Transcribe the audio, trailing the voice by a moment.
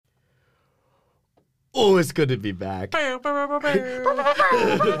Oh, it's good to be back.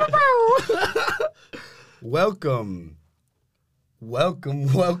 Welcome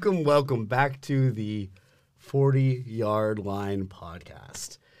back to the 40-Yard Line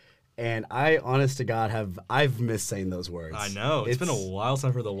podcast. And I, honest to God, I've missed saying those words. I know. It's been a while since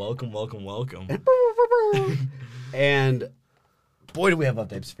I've heard the welcome. And boy, do we have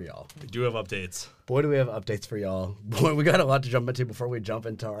updates for y'all. We do have updates. Boy, we got a lot to jump into before we jump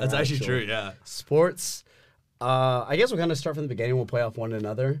into our That's actually true, yeah. Sports. I guess we'll kind of start from the beginning. We'll play off one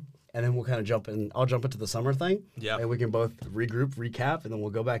another. And then we'll kind of jump in. I'll jump into the summer thing. Yeah. And we can both regroup, recap, and then we'll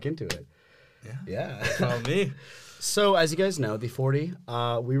go back into it. Yeah. Follow me. So, as you guys know, the 40,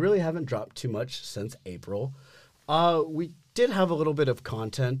 we really haven't dropped too much since April. We did have a little bit of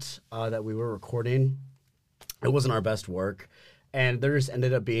content that we were recording. It wasn't our best work. And there just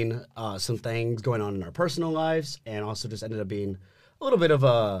ended up being some things going on in our personal lives. And also just ended up being a little bit of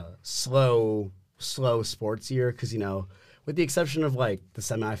a slow sports year. Because, you know, with the exception of, like, the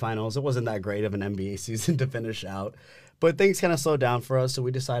semifinals, it wasn't that great of an NBA season to finish out. But things kind of slowed down for us, so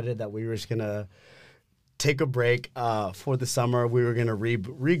we decided that we were just going to take a break for the summer. We were going to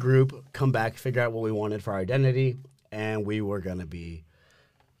regroup, come back, figure out what we wanted for our identity, and we were going to be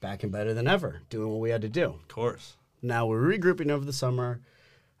back and better than ever, doing what we had to do. Of course. Now, we're regrouping over the summer.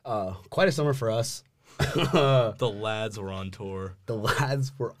 Quite a summer for us. The lads were on tour.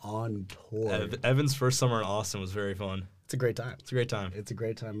 Evan's first summer in Austin was very fun. It's a great time. It's a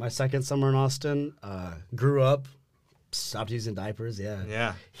great time. My second summer in Austin, grew up, stopped using diapers.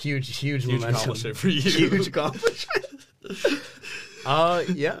 Yeah. Huge momentum. Accomplishment for you. Huge accomplishment.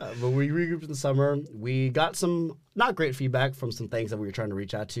 Yeah, but we regrouped in the summer. We got some not great feedback from some things that we were trying to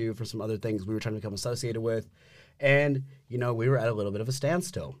reach out to, for some other things we were trying to become associated with. And, you know, we were at a little bit of a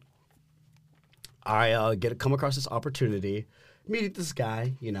standstill. I come across this opportunity, meet this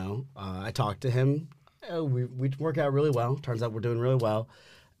guy, you know. I talked to him. We work out really well. Turns out we're doing really well.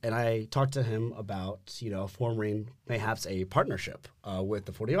 And I talked to him about, you know, forming mayhaps a partnership with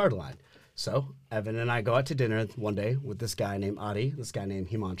the 40-Yard Line. So Evan and I go out to dinner one day with this guy named Adi, this guy named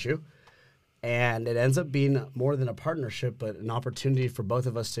Himanshu. And it ends up being more than a partnership, but an opportunity for both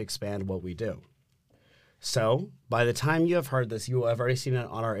of us to expand what we do. So by the time you have heard this, you will have already seen it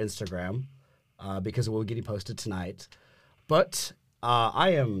on our Instagram because it will get posted tonight. But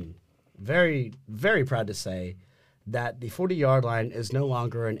I am very, very proud to say that the 40-Yard Line is no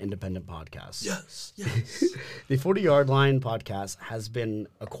longer an independent podcast. Yes. The 40-Yard Line podcast has been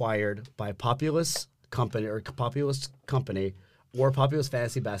acquired by Populous Company or Populous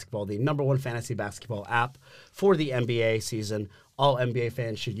Fantasy Basketball, the #1 fantasy basketball app for the NBA season. All NBA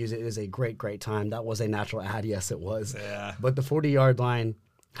fans should use it. It is a great, great time. That was a natural ad. Yes, it was. Yeah. But the 40-Yard Line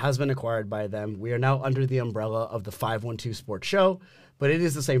has been acquired by them. We are now under the umbrella of the 512 Sports Show, but it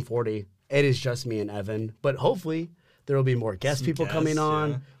is the same 40. It is just me and Evan. But hopefully there will be more people coming on.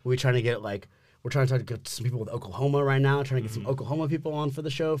 Yeah. We're trying to get some people with Oklahoma right now, trying to get some Oklahoma people on for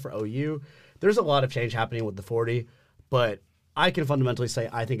the show, for OU. There's a lot of change happening with the 40, but I can fundamentally say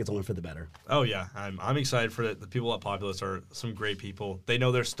I think it's only for the better. Oh, yeah. I'm excited for it. The people at Populous are some great people. They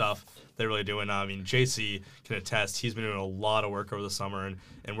know their stuff. They really do. And, I mean, JC can attest. He's been doing a lot of work over the summer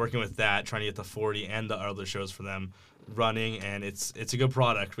and working with that, trying to get the 40 and the other shows for them running. And it's a good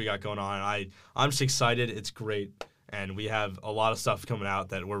product we got going on. I'm just excited. It's great. And we have a lot of stuff coming out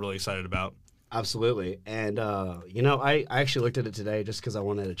that we're really excited about. Absolutely. And, you know, I actually looked at it today just because I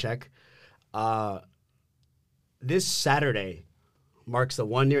wanted to check. This Saturday marks the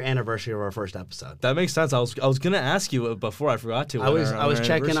 1-year anniversary of our first episode. That makes sense. I was going to ask you before I forgot to. I was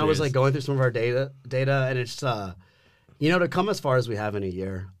checking. I was like going through some of our data, and it's you know, to come as far as we have in a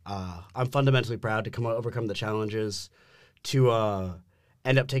year. I'm fundamentally proud to overcome the challenges, to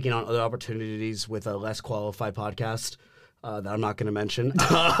end up taking on other opportunities with a less qualified podcast that I'm not going to mention.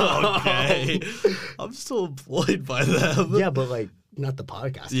 Okay, I'm still employed by them. Yeah, but like not the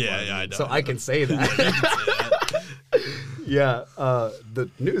podcast. Yeah, part. I know. So I can say that. Yeah, the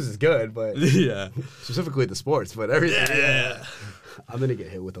news is good, but specifically the sports, but everything. Yeah. I'm gonna get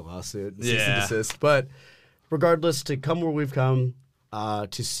hit with a lawsuit, cease and desist. But regardless, to come where we've come,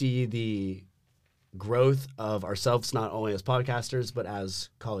 to see the growth of ourselves, not only as podcasters but as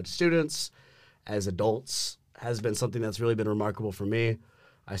college students, as adults, has been something that's really been remarkable for me.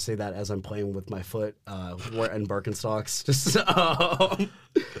 I say that as I'm playing with my foot, wearing Birkenstocks. Just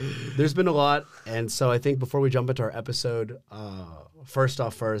there's been a lot, and so I think before we jump into our episode, first, to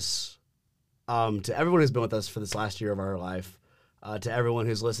everyone who's been with us for this last year of our life, to everyone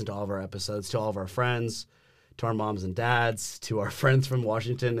who's listened to all of our episodes, to all of our friends, to our moms and dads, to our friends from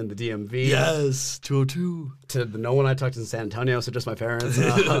Washington and the DMV. Yes, 202. To the no one I talked to in San Antonio, so just my parents.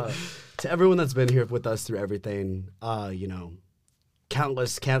 To everyone that's been here with us through everything,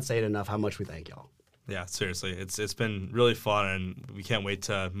 countless, can't say it enough how much we thank y'all. Yeah, seriously. It's been really fun, and we can't wait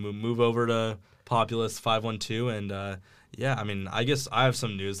to move over to Populous 512. And, yeah, I mean, I guess I have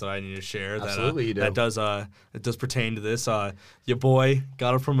some news that I need to share. Absolutely, you do. That does pertain to this. Your boy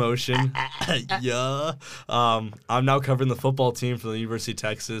got a promotion. Yeah. I'm now covering the football team for the University of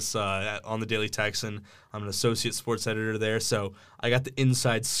Texas on the Daily Texan. I'm an associate sports editor there, so I got the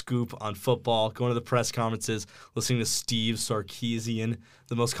inside scoop on football, going to the press conferences, listening to Steve Sarkisian,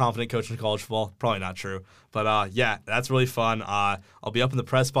 the most confident coach in college football. Probably not true. But, yeah, that's really fun. I'll be up in the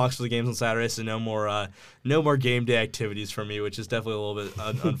press box for the games on Saturday, so no more game day activities for me, which is definitely a little bit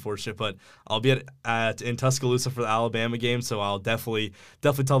unfortunate. But I'll be in Tuscaloosa for the Alabama game, so I'll definitely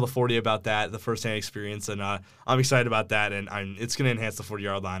tell the 40 about that, the first-hand experience, and I'm excited about that, and it's going to enhance the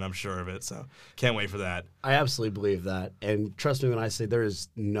 40-yard line, I'm sure of it, so can't wait for that. I absolutely believe that, and trust me when I say there is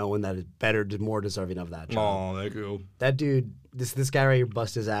no one that is better, more deserving of that job. Oh, there you go. That dude, this guy right here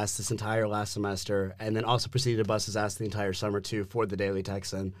bust his ass this entire last semester, and then also proceeded to bust his ass the entire summer too for the Daily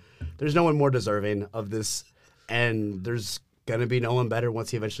Texan. There's no one more deserving of this, and there's gonna be no one better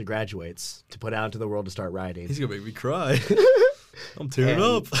once he eventually graduates to put out into the world to start writing. He's gonna make me cry. I'm tearing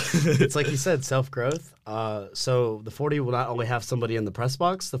up. It's like you said, self-growth. So the 40 will not only have somebody in the press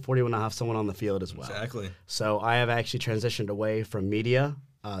box, the 40 will now have someone on the field as well. Exactly. So I have actually transitioned away from media.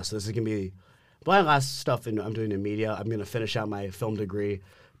 So this is going to be my last stuff I'm doing in media. I'm going to finish out my film degree,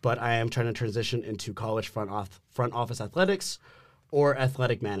 but I am trying to transition into college front office athletics or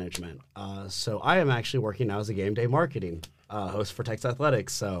athletic management. So I am actually working now as a game day marketing host for Texas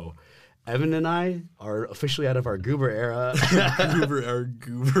Athletics. So Evan and I are officially out of our goober era. Our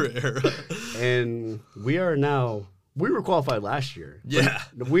goober era. And we were qualified last year. Yeah.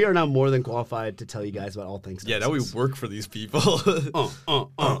 We are now more than qualified to tell you guys about all things Yeah, Texas. now we work for these people.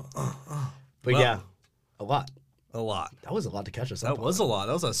 But yeah, a lot. A lot. That was a lot to catch us up That was a lot.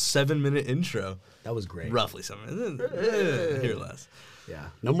 That was a 7-minute intro. That was great. Roughly 7 minutes. Here less. Yeah.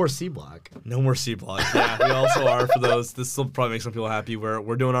 No more C block. No more C block. Yeah, we also are for those. This will probably make some people happy.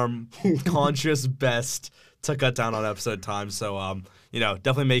 We're doing our conscious best to cut down on episode time. So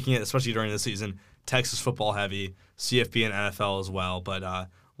definitely making it, especially during the season, Texas football heavy, CFB and NFL as well. But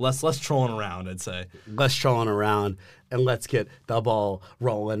less trolling around, I'd say. Less trolling around, and let's get the ball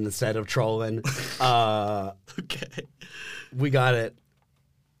rolling instead of trolling. Okay. We got it.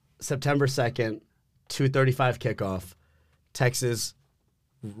 September 2nd, 2:35 kickoff. Texas,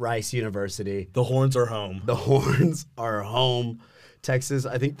 Rice University. The Horns are home. The Horns are home. Texas,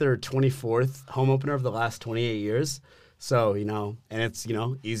 I think they're 24th home opener of the last 28 years. So, and it's,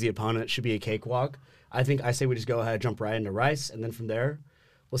 easy opponent. Should be a cakewalk. I say we just go ahead, jump right into Rice, and then from there,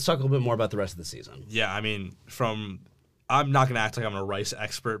 let's talk a little bit more about the rest of the season. Yeah, I mean, I'm not going to act like I'm a Rice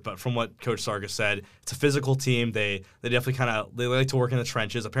expert, but from what Coach Sarkis said, it's a physical team. They definitely they like to work in the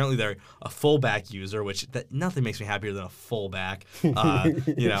trenches. Apparently, they're a fullback user, which nothing makes me happier than a fullback. I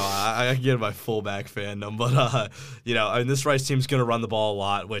can get my fullback fandom, but this Rice team's going to run the ball a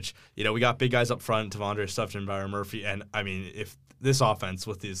lot. Which we got big guys up front, Tavondre Stuffton, Byron Murphy, and I mean if this offense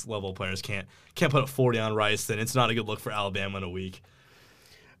with these level players can't put a 40 on Rice, then it's not a good look for Alabama in a week.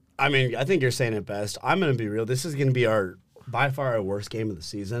 I mean, I think you're saying it best. I'm going to be real. This is going to be by far our worst game of the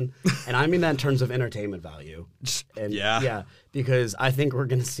season. And I mean that in terms of entertainment value. And yeah, because I think we're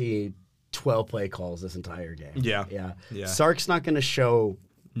going to see 12 play calls this entire game. Yeah. Sark's not going to show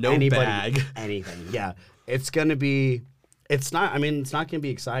anybody anything. Yeah. It's not going to be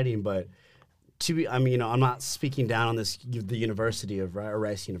exciting, but I'm not speaking down on the University of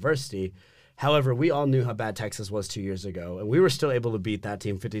Rice University. However, we all knew how bad Texas was 2 years ago, and we were still able to beat that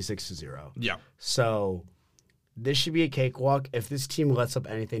team 56-0. Yeah. So this should be a cakewalk. If this team lets up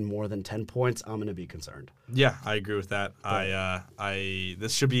anything more than 10 points, I'm going to be concerned. Yeah, I agree with that.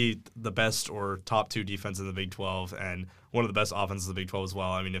 This should be the best or top 2 defense in the Big 12 and one of the best offenses in the Big 12 as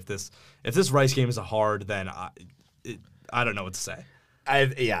well. I mean, if this Rice game is a hard, then I don't know what to say.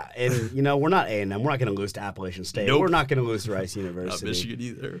 And we're not A&M. We're not going to lose to Appalachian State. Nope. We're not going to lose to Rice University. Not Michigan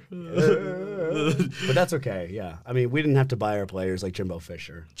either. But that's okay. Yeah, I mean, we didn't have to buy our players like Jimbo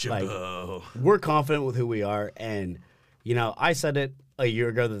Fisher. We're confident with who we are, and I said it a year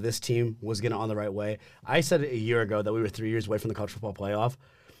ago that this team was going to on the right way. I said it a year ago that we were 3 years away from the college football playoff.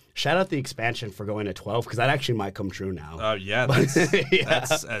 Shout out the expansion for going to 12 because that actually might come true now. Oh yeah,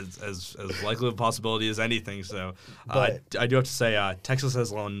 that's as likely a possibility as anything. So I do have to say Texas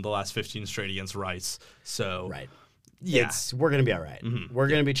has won the last 15 straight against Rice. So right, yeah, we're gonna be all right. Mm-hmm. We're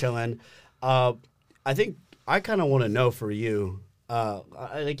gonna be chilling. I think I kind of want to know for you. Give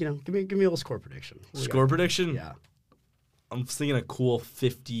me a little score prediction. Score prediction? Yeah. I'm thinking a cool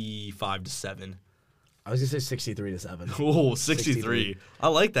 55-7. I was gonna say 63-7. Oh, 63. I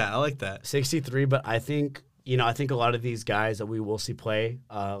like that. 63, but I think a lot of these guys that we will see play,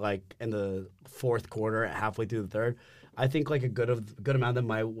 like in the fourth quarter, halfway through the third, I think like a good amount of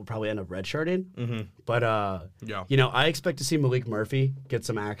them will probably end up redshirting. Mm-hmm. But I expect to see Malik Murphy get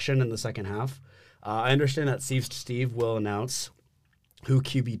some action in the second half. I understand that Steve will announce who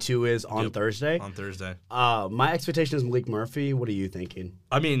QB2 is on Thursday. On Thursday. My expectation is Malik Murphy. What are you thinking?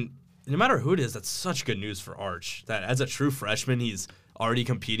 I mean, no matter who it is, that's such good news for Arch. That as a true freshman, he's already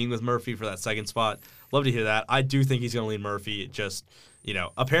competing with Murphy for that second spot. Love to hear that. I do think he's going to lead Murphy. Just,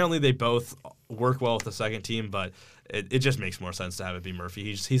 apparently they both work well with the second team, but it just makes more sense to have it be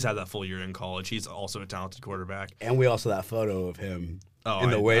Murphy. He's had that full year in college. He's also a talented quarterback. And we also that photo of him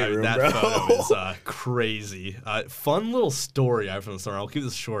in the weight room, that bro. photo is crazy. Fun little story I have from the summer. I'll keep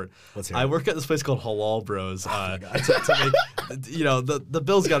this short. I work at this place called Halal Bros. To make, the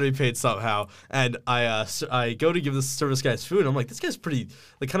bills got to be paid somehow. And I go to give this service guy his food. And I'm like, this guy's pretty,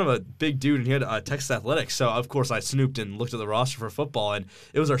 kind of a big dude. And he had Texas Athletics. So, of course, I snooped and looked at the roster for football. And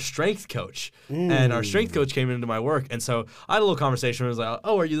it was our strength coach. And our strength coach came into my work. And so I had a little conversation. I was like,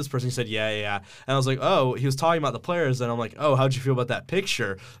 oh, are you this person? He said, yeah. And I was like, oh, he was talking about the players. And I'm like, oh, how'd you feel about that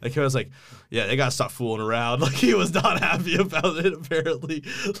picture? Like, he was like, yeah, they gotta stop fooling around. Like, he was not happy about it, apparently.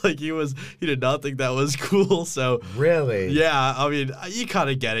 Like, he did not think that was cool. So really, yeah, I mean, you kind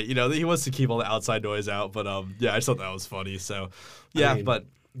of get it. He wants to keep all the outside noise out, but yeah, I just thought that was funny. So yeah, but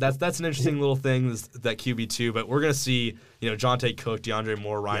that's an interesting little thing, that QB2. But we're gonna see, Jonte Cook, DeAndre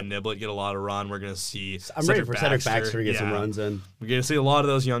Moore, Ryan Niblett get a lot of run. We're gonna see. I'm ready for Cedric Baxter to get some runs in. We're gonna see a lot of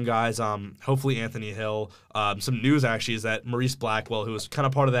those young guys. Hopefully Anthony Hill. Some news actually is that Maurice Blackwell, who was kind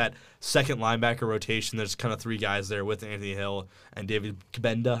of part of that second linebacker rotation, there's kind of three guys there with Anthony Hill and David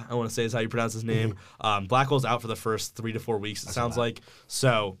Kabenda, I want to say is how you pronounce his name. Blackwell's out for the first 3 to 4 weeks, it sounds like.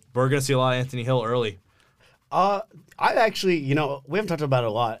 So we're gonna see a lot of Anthony Hill early. I actually, we haven't talked about it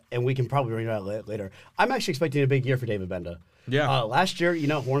a lot, and we can probably bring it out later. I'm actually expecting a big year for David Benda. Yeah. Last year,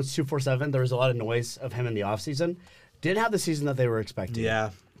 Horns 247, there was a lot of noise of him in the offseason. Didn't have the season that they were expecting. Yeah.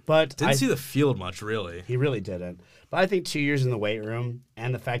 But didn't see the field much, really. He really didn't. But I think 2 years in the weight room,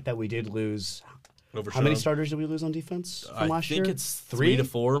 and the fact that we did lose. How many starters did we lose on defense from last year? I think it's 3 to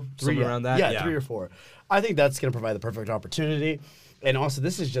 4, something around that. Yeah, 3 or 4. I think that's going to provide the perfect opportunity. And also,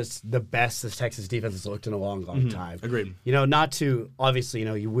 this is just the best this Texas defense has looked in a long, long time. Agreed. Not to, obviously,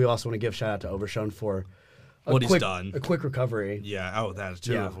 we also want to give a shout out to Overshown for he's done. A quick recovery. Yeah, that is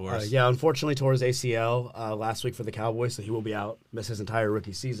true, of course. Unfortunately, tore his ACL last week for the Cowboys, so he will be out, miss his entire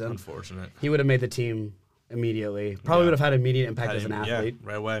rookie season. Unfortunate. He would have made the team immediately. Probably would have had immediate impact as an athlete. Yeah,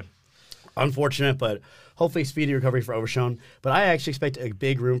 right away. Unfortunate, but hopefully speedy recovery for Overshown. But I actually expect a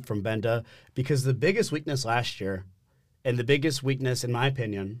big room from Benda, because the biggest weakness last year, and the biggest weakness, in my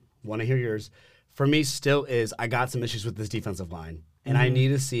opinion, want to hear yours, for me still is I got some issues with this defensive line. And I need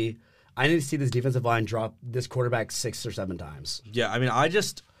to see this defensive line drop this quarterback 6 or 7 times. Yeah, I mean, I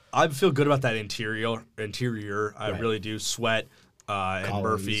feel good about that interior. I really do. Sweat and Collins.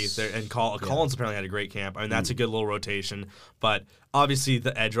 Murphy. And Collins apparently had a great camp. I mean, that's a good little rotation. But obviously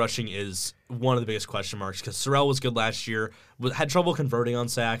the edge rushing is one of the biggest question marks, because Sorrell was good last year, had trouble converting on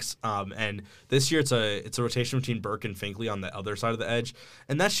sacks, and this year it's a rotation between Burke and Finkley on the other side of the edge,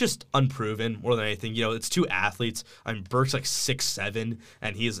 and that's just unproven more than anything. It's two athletes. I mean, Burke's like 6'7",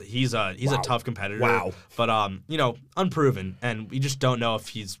 and he's a tough competitor. Wow. But unproven, and we just don't know if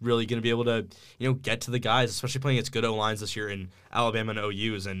he's really going to be able to get to the guys, especially playing against good O lines this year in Alabama and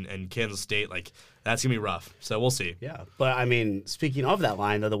OU's and Kansas State. Like, that's going to be rough. So we'll see. Yeah. But, I mean, speaking of that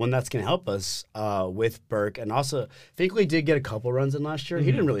line, though, the one that's going to help us with Burke, and also Finkley did get a couple runs in last year.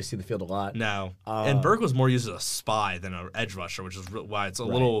 He didn't really see the field a lot. No. And Burke was more used as a spy than an edge rusher, which is why it's a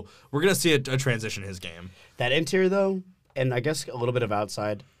little – we're going to see a transition in his game. That interior, though, and I guess a little bit of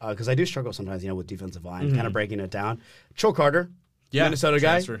outside, because I do struggle sometimes, with defensive line, kind of breaking it down. Cho Carter, Minnesota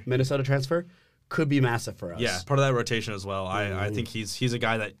transfer. guy, Minnesota transfer. Could be massive for us. Yeah, part of that rotation as well. I think he's a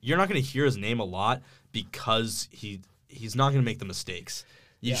guy that you're not going to hear his name a lot, because he's not going to make the mistakes.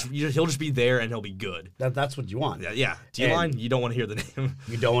 He'll just be there and he'll be good. That's what you want. Yeah. D-line, you don't want to hear the name.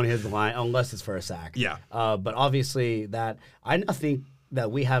 You don't want to hear the line unless it's for a sack. Yeah. But obviously I think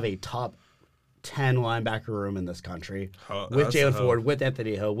that we have a top 10 linebacker room in this country with Jalen Ford, with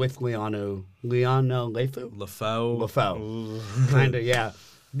Anthony Hill, with Leonu LaFau. Kind of, yeah.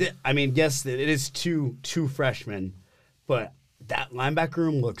 I mean, yes, it is two freshmen, but that linebacker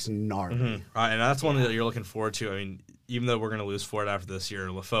room looks gnarly. Right, and that's one that you're looking forward to. I mean, even though we're going to lose Ford after this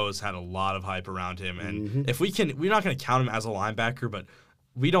year, LaFoe's had a lot of hype around him. And if we're not going to count him as a linebacker, but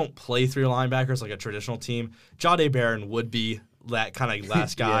we don't play 3 linebackers like a traditional team. Jahdae Barron would be that kind of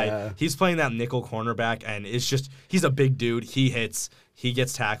last guy. Yeah. He's playing that nickel cornerback, and it's just he's a big dude. He hits, he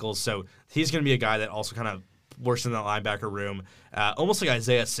gets tackles, so he's going to be a guy that also kind of works in that linebacker room, almost like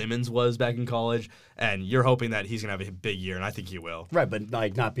Isaiah Simmons was back in college. And you're hoping that he's going to have a big year, and I think he will. Right, but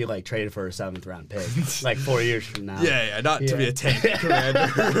like not be like traded for a 7th round pick like 4 years from now. Yeah, not to be a tank commander.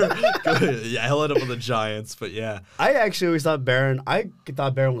 Yeah, he'll end up with the Giants, but yeah. I actually always thought Barron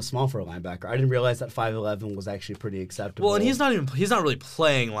was small for a linebacker. I didn't realize that 5'11" was actually pretty acceptable. Well, and he's not really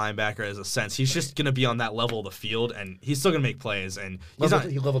playing linebacker as a sense. He's just going to be on that level of the field, and he's still going to make plays. And he's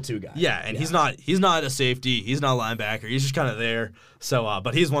level 2 guy. Yeah, and he's not a safety. He's not a linebacker. He's just kind of there. So,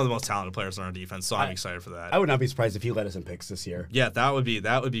 but he's one of the most talented players on our defense. So I'm excited for that. I would not be surprised if he led us in picks this year. Yeah, that would be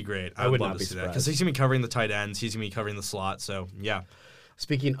great. I would love not to be see that surprised. because he's gonna be covering the tight ends. He's gonna be covering the slot. So yeah.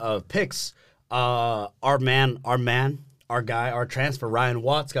 Speaking of picks, our transfer Ryan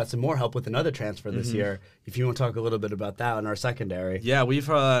Watts got some more help with another transfer this year. If you want to talk a little bit about that in our secondary. Yeah, we've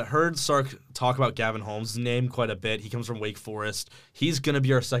heard Sark talk about Gavin Holmes' name quite a bit. He comes from Wake Forest. He's going to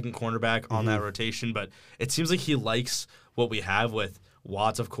be our second cornerback on that rotation, but it seems like he likes what we have with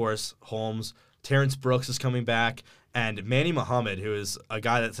Watts, of course, Holmes. Terrence Brooks is coming back, and Manny Muhammad, who is a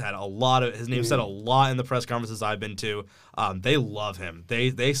guy that's had his name said a lot in the press conferences I've been to. They love him.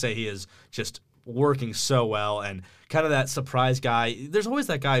 They say he is just working so well and kind of that surprise guy. There's always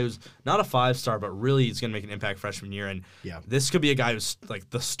that guy who's not a 5-star, but really is going to make an impact freshman year. And this could be a guy who's like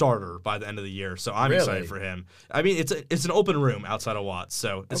the starter by the end of the year. So I'm excited for him. I mean, it's an open room outside of Watts,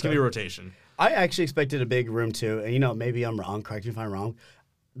 so it's going to be a rotation. I actually expected a big room too. And maybe I'm wrong. Correct me if I'm wrong.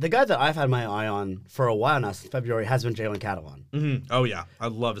 The guy that I've had my eye on for a while now, since February, has been Jalen Catalon. Mm-hmm. Oh, yeah.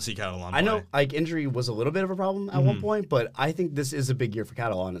 I'd love to see Catalon play. I know injury was a little bit of a problem at one point, but I think this is a big year for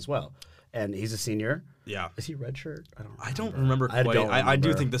Catalon as well. And he's a senior. Yeah. Is he redshirt? I don't remember quite. I don't remember. I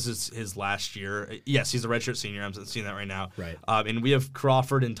do think this is his last year. Yes, he's a redshirt senior. I'm seeing that right now. Right. And we have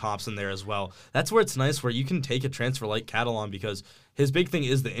Crawford and Thompson there as well. That's where it's nice where you can take a transfer like Catalon because his big thing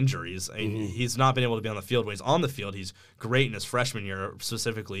is the injuries. I mean, he's not been able to be on the field. When he's on the field, he's great in his freshman year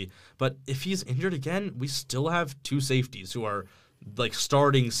specifically. But if he's injured again, we still have 2 safeties who are like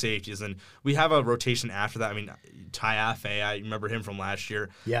starting safeties, and we have a rotation after that. I mean, Ty Afe, I remember him from last year.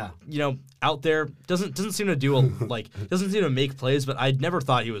 Yeah, out there doesn't seem to do doesn't seem to make plays, but I never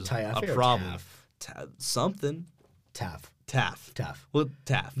thought he was a problem. Something. Taff. Well,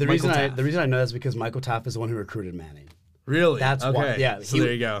 Taff. The reason I know that is because Michael Taff is the one who recruited Manning. Really? That's why. Yeah. So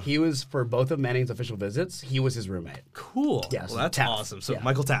there you go. He was for both of Manning's official visits. He was his roommate. Cool. Yeah. Well, that's Taff. awesome. So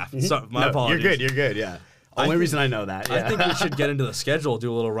Michael Taff. So my apologies. You're good. Yeah. Only reason I know that. Yeah. I think we should get into the schedule, do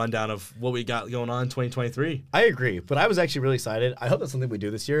a little rundown of what we got going on in 2023. I agree, but I was actually really excited. I hope that's something we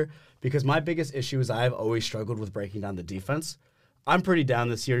do this year because my biggest issue is I've always struggled with breaking down the defense. I'm pretty down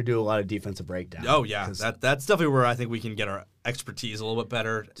this year to do a lot of defensive breakdown. Oh, yeah. That's definitely where I think we can get our expertise a little bit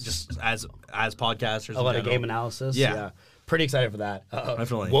better just as podcasters. A lot of game analysis. Yeah. Pretty excited for that.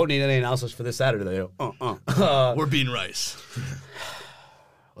 Definitely. Won't need any analysis for this Saturday, though. We're being Rice.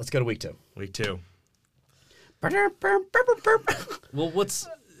 Let's go to week 2. Week 2. Well,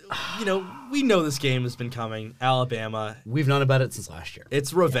 we know this game has been coming. Alabama. We've known about it since last year.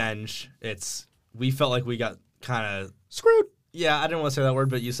 It's revenge. We felt like we got kind of screwed. Yeah, I didn't want to say that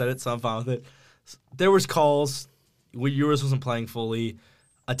word, but you said it, so I'm fine with it. There was calls. Ewers wasn't playing fully.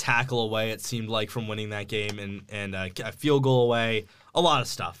 A tackle away, it seemed like, from winning that game, and a field goal away. A lot of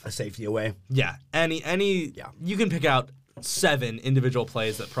stuff. A safety away. Yeah. You can pick out 7 individual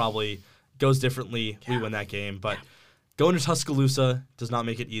plays that probably goes differently. We win that game, but going to Tuscaloosa does not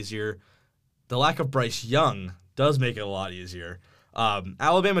make it easier. The lack of Bryce Young does make it a lot easier.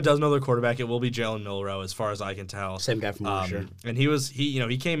 Alabama does know their quarterback. It will be Jalen Milroe, as far as I can tell. Same guy from last year. And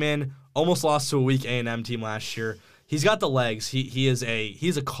he came in, almost lost to a weak A&M team last year. He's got the legs. He's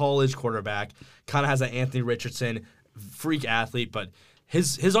a college quarterback. Kind of has that Anthony Richardson freak athlete, but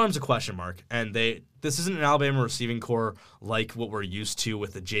his arm's a question mark. And this isn't an Alabama receiving core like what we're used to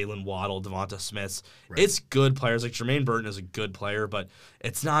with the Jalen Waddle, Devonta Smiths. Right. It's good players. Like Jermaine Burton is a good player, but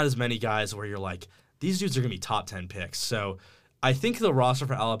it's not as many guys where you're like, these dudes are going to be top 10 picks. So I think the roster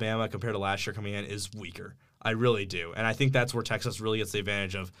for Alabama compared to last year coming in is weaker. I really do. And I think that's where Texas really gets the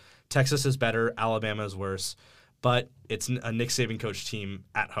advantage of. Texas is better, Alabama is worse, but it's a Nick Saban coach team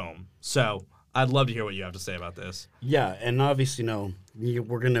at home. So I'd love to hear what you have to say about this. Yeah, and obviously,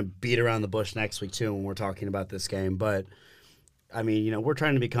 we're going to beat around the bush next week, too, when we're talking about this game. But, I mean, we're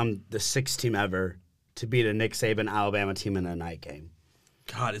trying to become the 6th team ever to beat a Nick Saban Alabama team in a night game.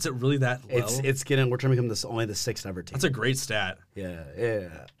 God, is it really that low? We're trying to become only the 6th ever team. That's a great stat. Yeah.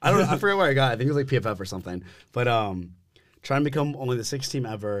 I forget where I got it. I think it was like PFF or something. But trying to become only the 6th team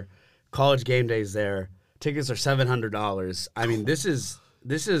ever. College game days there. Tickets are $700. I mean, this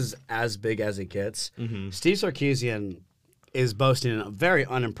is as big as it gets. Mm-hmm. Steve Sarkisian is boasting a very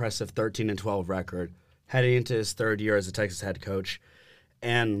unimpressive 13-12 record heading into his 3rd year as a Texas head coach.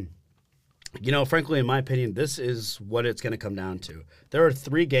 And, frankly, in my opinion, this is what it's going to come down to. There are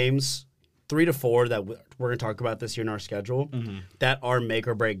 3 games, 3 to 4 that we're going to talk about this year in our schedule that are make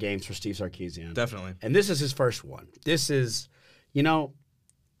or break games for Steve Sarkisian. Definitely. And this is his first one. This is,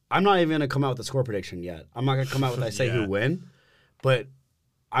 I'm not even going to come out with a score prediction yet. I'm not going to come out with who win. But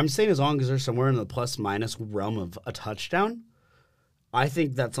I'm saying as long as they're somewhere in the plus-minus realm of a touchdown, I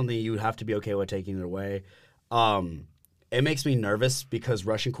think that's something you would have to be okay with taking it away. It makes me nervous because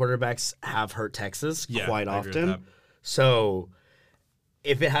rushing quarterbacks have hurt Texas quite often. So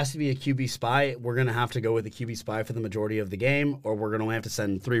if it has to be a QB spy, we're going to have to go with the QB spy for the majority of the game, or we're going to only have to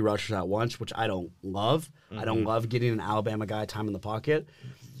send 3 rushers at once, which I don't love. I don't love getting an Alabama guy time in the pocket.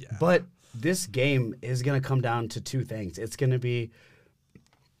 Yeah. But this game is going to come down to 2 things. It's going to be,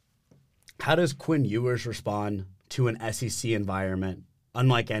 how does Quinn Ewers respond to an SEC environment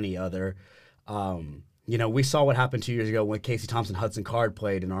unlike any other? We saw what happened 2 years ago when Casey Thompson-Hudson Card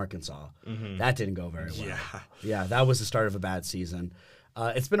played in Arkansas. That didn't go very well. Yeah, that was the start of a bad season.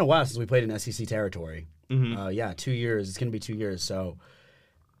 It's been a while since we played in SEC territory. 2 years. It's going to be 2 years. So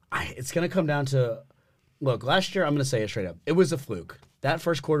it's going to come down to, look, last year, I'm going to say it straight up. It was a fluke. That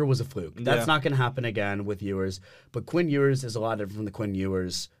first quarter was a fluke. That's not going to happen again with Ewers. But Quinn Ewers is a lot different from the Quinn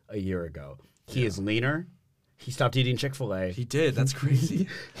Ewers a year ago. He is leaner. He stopped eating Chick-fil-A. He did. That's crazy.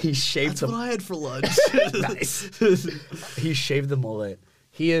 He shaved That's what I had for lunch. Nice. He shaved the mullet.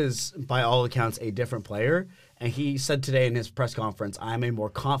 He is, by all accounts, a different player. And he said today in his press conference, I'm a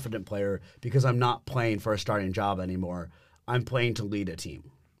more confident player because I'm not playing for a starting job anymore. I'm playing to lead a team.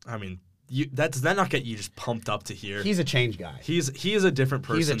 I mean, does that not get you just pumped up to hear? He's a change guy. He is a different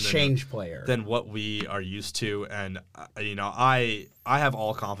person. He's a change player than what we are used to. And I have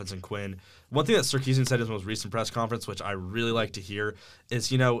all confidence in Quinn. One thing that Sarkisian said in his most recent press conference, which I really like to hear,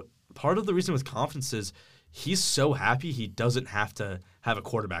 is part of the reason with confidence is he's so happy he doesn't have to have a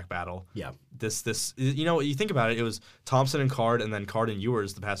quarterback battle. Yeah. You think about it, it was Thompson and Card and then Card and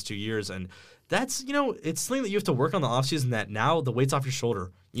Ewers the past 2 years. And that's, it's something that you have to work on the offseason, that now the weight's off your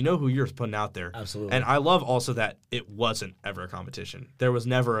shoulder. You know who you're putting out there. Absolutely. And I love also that it wasn't ever a competition. There was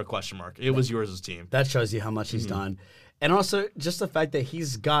never a question mark. It was Ewers' team. That shows you how much he's done. And also just the fact that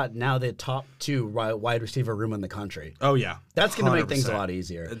he's got now the top 2 wide receiver room in the country. Oh, yeah. That's going to make things a lot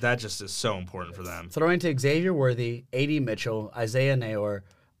easier. That just is so important for them. Throwing to Xavier Worthy, A.D. Mitchell, Isaiah Nayor,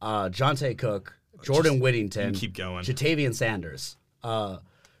 Jonte Cook, Jordan Whittington. Keep going. Jatavian Sanders. Oh,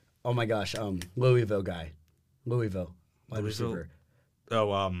 my gosh. Louisville guy. Louisville. Wide receiver.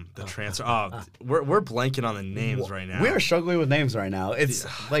 Oh, the transfer. We're blanking on the names right now. We are struggling with names right now. It's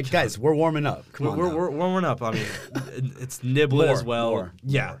guys, we're warming up. We're warming up. I mean, it's Niblett as well.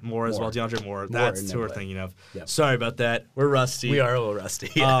 More as well. DeAndre Moore. That's who we're thinking of. Yep. Sorry about that. We're rusty. We are a little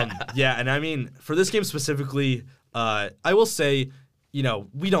rusty. And I mean, for this game specifically, I will say,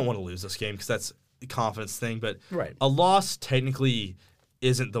 we don't want to lose this game because that's a confidence thing. But a loss technically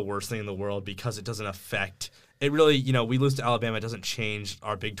isn't the worst thing in the world because it doesn't affect. It really, we lose to Alabama. It doesn't change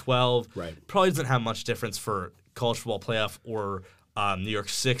our Big 12. Right. Probably doesn't have much difference for college football playoff or New York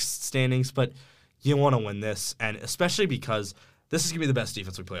 6 standings, but you want to win this, and especially because this is going to be the best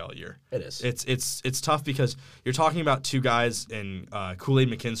defense we play all year. It is. It's tough because you're talking about 2 guys in Kool-Aid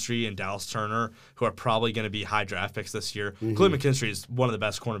McKinstry and Dallas Turner who are probably going to be high draft picks this year. Kool-Aid McKinstry is one of the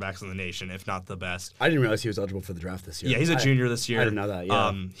best cornerbacks in the nation, if not the best. I didn't realize he was eligible for the draft this year. Yeah, he's a junior this year. I didn't know that,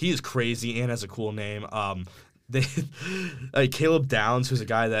 yeah. He is crazy and has a cool name. Caleb Downs, who's a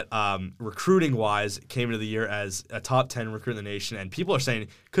guy that recruiting-wise came into the year as a top 10 recruit in the nation, and people are saying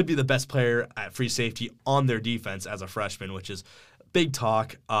could be the best player at free safety on their defense as a freshman, which is big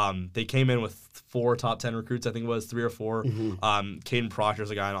talk. They came in with 4 top 10 recruits, I think it was 3 or 4. Caden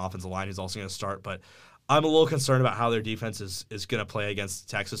Proctor's a guy on the offensive line who's also going to start, but I'm a little concerned about how their defense is going to play against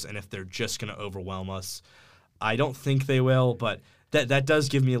Texas and if they're just going to overwhelm us. I don't think they will, but that does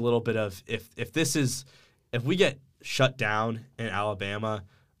give me a little bit of if we get shut down in Alabama,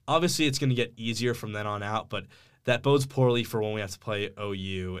 obviously it's going to get easier from then on out, but that bodes poorly for when we have to play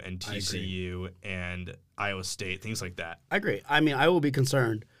OU and TCU and Iowa State, things like that. I agree. I mean, I will be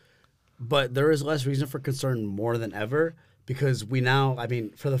concerned, but there is less reason for concern more than ever because we now,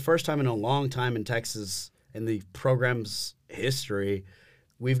 for the first time in a long time in Texas, in the program's history,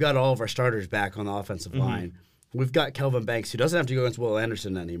 we've got all of our starters back on the offensive line. We've got Kelvin Banks, who doesn't have to go against Will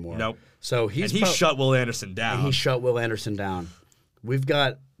Anderson anymore. Nope. So he shut Will Anderson down. And he shut Will Anderson down. We've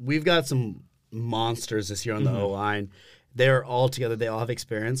got some monsters this year on the O-line. They're all together. They all have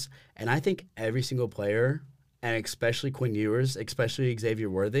experience. And I think every single player, and especially Quinn Ewers, especially Xavier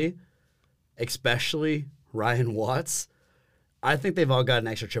Worthy, especially Ryan Watts, I think they've all got an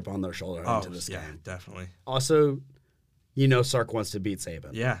extra chip on their shoulder into this game. Definitely. Also, Sark wants to beat Saban.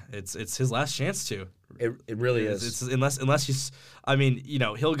 Yeah, it's his last chance to. It really is. It's unless he's, I mean,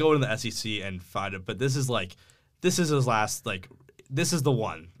 he'll go into the SEC and fight it, but this is his last, this is the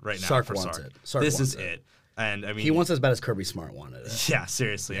one right now Sark for wants Sark. it. Sark this wants is it. And I mean, he wants as bad as Kirby Smart wanted it. Yeah,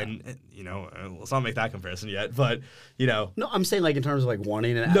 seriously. Yeah. And let's not make that comparison yet, but No, I'm saying in terms of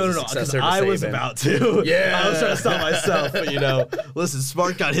wanting it. No, because I was about to. Yeah, I was trying to stop myself, but listen,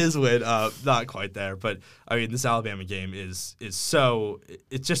 Smart got his win. Not quite there, but I mean, this Alabama game is so.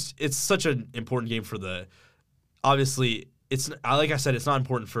 It's such an important game for the. Obviously, it's like I said, it's not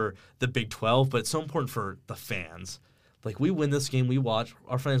important for the Big 12, but it's so important for the fans. We win this game, we watch,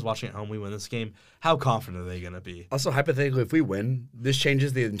 our fans watching at home, we win this game, how confident are they going to be? Also, hypothetically, if we win, this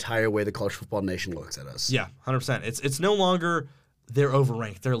changes the entire way the college football nation looks at us. Yeah, 100%. It's no longer they're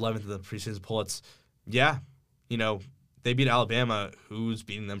overranked, they're 11th in the preseason poll. It's, they beat Alabama, who's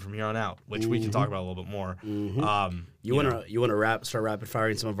beating them from here on out, which we can talk about a little bit more. You want to start rapid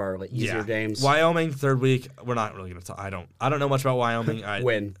firing some of our easier games? Wyoming, third week. We're not really going to talk. I don't know much about Wyoming.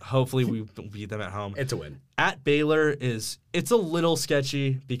 Win. Hopefully we beat them at home. It's a win. At Baylor it's a little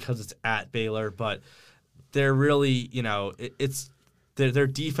sketchy because it's at Baylor, but they're really, their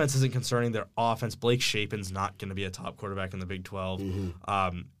defense isn't concerning. Their offense, Blake Shapen's not going to be a top quarterback in the Big 12.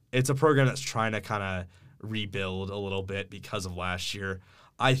 It's a program that's trying to kind of rebuild a little bit because of last year.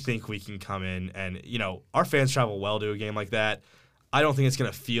 I think we can come in and, our fans travel well to a game like that. I don't think it's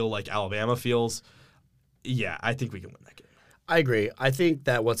going to feel like Alabama feels. Yeah, I think we can win that game. I agree. I think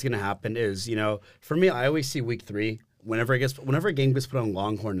that what's going to happen is, for me, I always see week 3, whenever a game gets put on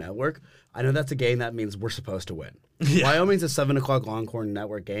Longhorn Network, I know that's a game that means we're supposed to win. Yeah. Wyoming's a 7 o'clock Longhorn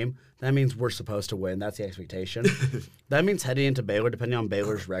Network game. That means we're supposed to win. That's the expectation. That means heading into Baylor, depending on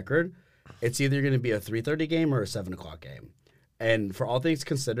Baylor's record, it's either going to be a 3:30 game or a 7 o'clock game. And for all things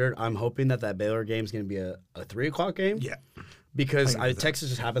considered, I'm hoping that Baylor game is going to be a 3 o'clock game. Yeah. Because Texas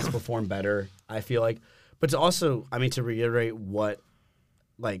just happens to perform better, I feel like. But to also, to reiterate what,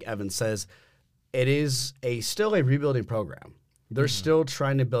 Evan says, it is still a rebuilding program. They're still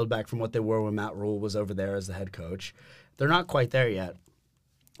trying to build back from what they were when Matt Rule was over there as the head coach. They're not quite there yet.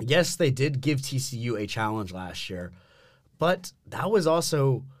 Yes, they did give TCU a challenge last year, but that was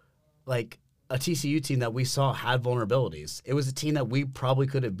also a TCU team that we saw had vulnerabilities. It was a team that we probably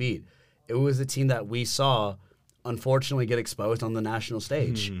could have beat. It was a team that we saw, unfortunately, get exposed on the national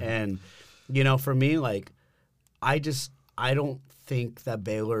stage. And, for me, I don't think that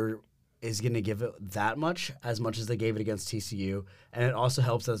Baylor is going to give it that much as they gave it against TCU. And it also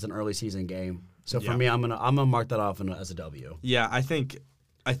helps as an early season game. So for me, I'm gonna mark that off as a W. Yeah, I think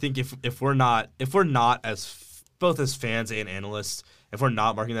if we're not as both as fans and analysts, if we're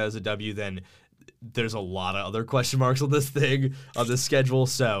not marking that as a W, then there's a lot of other question marks on this schedule.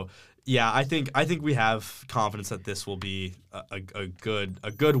 So yeah, I think we have confidence that this will be a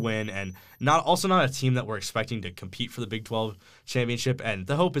good win, and not a team that we're expecting to compete for the Big 12 championship. And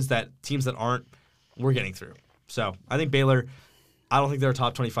the hope is that teams that aren't, we're getting through. So I think Baylor, I don't think they're a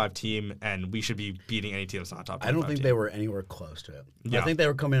top 25 team, and we should be beating any team that's not a top 25 I don't think team. They were anywhere close to it. Yeah. I think they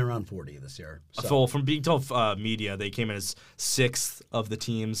were coming in around 40 this year. So. Full from Big 12 media, they came in as 6th of the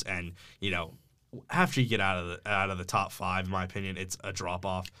teams, and after you get out of the top 5, in my opinion, it's a drop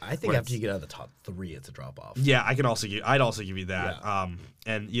off. I think after you get out of the top 3, it's a drop off. Yeah, I'd also give you that. Yeah.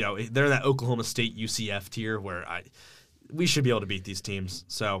 And they're in that Oklahoma State UCF tier where we should be able to beat these teams.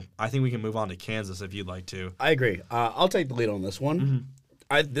 So I think we can move on to Kansas if you'd like to. I agree. I'll take the lead on this one.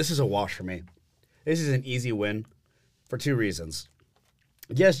 This is a wash for me. This is an easy win for 2 reasons.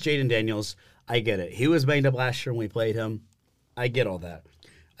 Yes, Jaden Daniels, I get it. He was banged up last year when we played him. I get all that.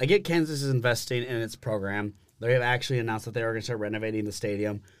 I get Kansas is investing in its program. They have actually announced that they are going to start renovating the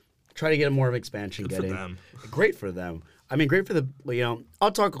stadium, try to get more of expansion. Good for them. Great for them. I mean, great for the,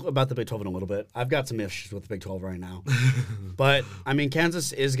 I'll talk about the Big 12 in a little bit. I've got some issues with the Big 12 right now. But,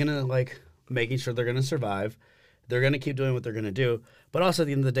 Kansas is going to, making sure they're going to survive. They're going to keep doing what they're going to do. But also, at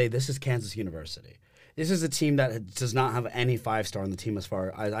the end of the day, this is Kansas University. This is a team that does not have any 5-star on the team as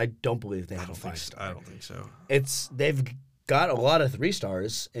far as I don't believe they have a 5-star. I don't think so. They've got a lot of 3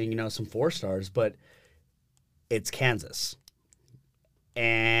 stars and, some 4 stars, but it's Kansas.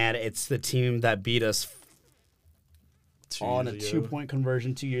 And it's the team that beat us on a 2-point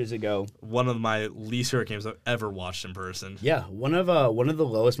conversion 2 years ago. One of my least favorite games I've ever watched in person. Yeah, one of the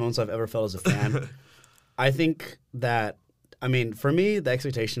lowest moments I've ever felt as a fan. I think that, I mean, for me, the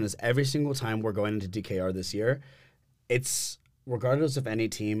expectation is every single time we're going into DKR this year, it's regardless of any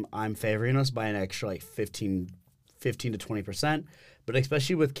team, I'm favoring us by an extra like 15 to 20%, but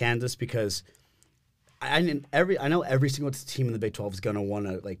especially with Kansas because I know every single team in the Big 12 is going to want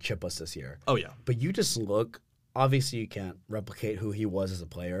to like chip us this year. Oh, yeah. But you just look, obviously you can't replicate who he was as a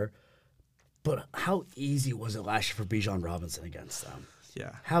player, but how easy was it last year for Bijan Robinson against them?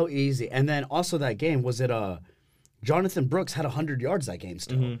 Yeah. How easy. And then also that game, was it Jonathan Brooks had 100 yards that game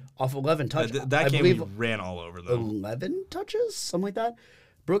still off 11 touches. That game we ran all over them. 11 touches, something like that.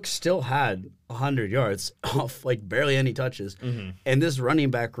 Brooks still had 100 yards off like barely any touches. And this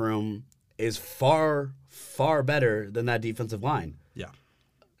running back room is far, far better than that defensive line. Yeah.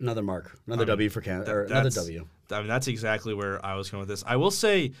 Another W for Canada, or another W. I mean, that's exactly where I was going with this. I will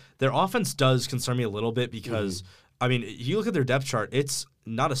say their offense does concern me a little bit because, I mean, you look at their depth chart, it's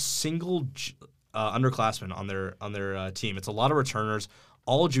not a single underclassmen on their team. It's a lot of returners,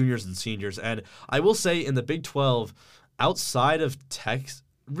 all juniors and seniors. And I will say in the Big 12, outside of Texas,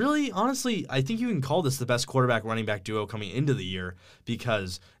 really, honestly, I think you can call this the best quarterback running back duo coming into the year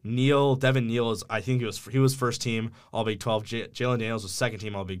because Devin Neal is, I think he was first team All Big 12. Jalen Daniels was second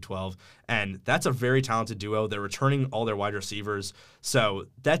team All Big 12, and that's a very talented duo. They're returning all their wide receivers, so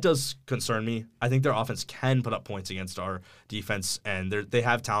that does concern me. I think their offense can put up points against our defense, and they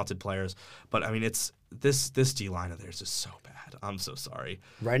have talented players. But I mean, it's this D line of theirs is so bad. I'm so sorry.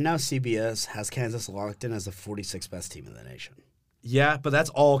 Right now, CBS has Kansas locked in as the 46th best team in the nation. Yeah, but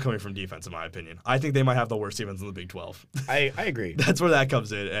that's all coming from defense, in my opinion. I think they might have the worst defense in the Big 12. I agree. That's where that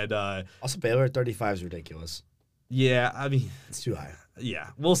comes in. And also, Baylor at 35 is ridiculous. Yeah, I mean, it's too high. Yeah,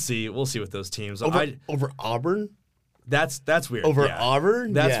 we'll see. We'll see with those teams. Over Auburn? That's weird. Over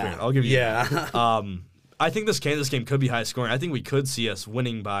Auburn? That's weird. I'll give you that. Yeah. I think this Kansas game could be high scoring. I think we could see us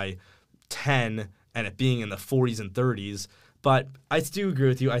winning by 10 and it being in the 40s and 30s. But I do agree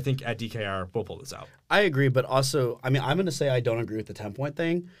with you. I think at DKR, we'll pull this out. I agree, but also, I mean, I'm going to say I don't agree with the 10-point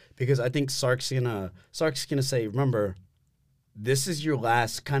thing because I think Sark's going to say, remember, this is your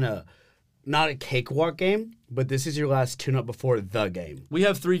last kind of, not a cakewalk game, but this is your last tune-up before the game. We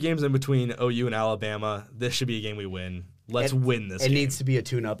have 3 games in between OU and Alabama. This should be a game we win. Let's win this game. It needs to be a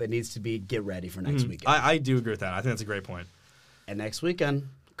tune-up. It needs to be get ready for next weekend. I do agree with that. I think that's a great point. And next weekend,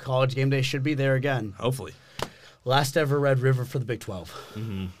 College Game Day should be there again. Hopefully. Last ever Red River for the Big 12.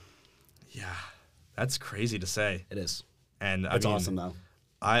 Yeah, that's crazy to say. It is. And it's awesome, though.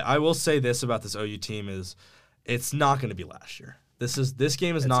 I will say this about this OU team is it's not going to be last year. This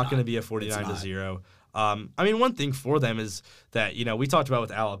game is not going to be a 49-0. I mean, one thing for them is that, we talked about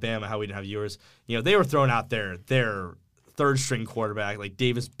with Alabama how we didn't have viewers. They were throwing out their third-string quarterback, like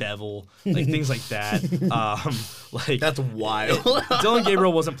Davis Bevel, like things like that. That's wild. Dylan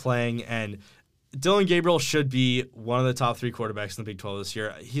Gabriel wasn't playing, and Dylan Gabriel should be one of the top 3 quarterbacks in the Big 12 this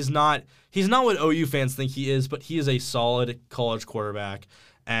year. He's not what OU fans think he is, but he is a solid college quarterback.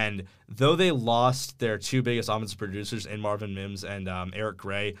 And though they lost their 2 biggest offensive producers in Marvin Mims and Eric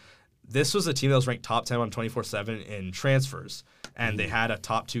Gray, this was a team that was ranked top 10 on 24/7 in transfers. And they had a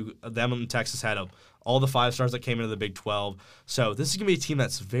top 2. Them in Texas had all the 5 stars that came into the Big 12. So this is going to be a team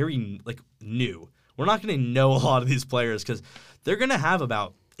that's very new. We're not going to know a lot of these players because they're going to have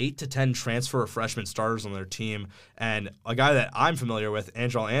about 8 to 10 transfer or freshman starters on their team. And a guy that I'm familiar with,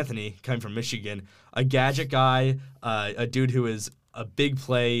 Angelo Anthony, coming from Michigan, a gadget guy, a dude who is a big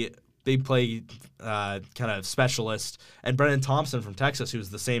play kind of specialist, and Brennan Thompson from Texas,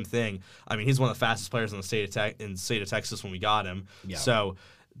 who's the same thing. I mean, he's one of the fastest players in the state of Texas when we got him. Yeah. So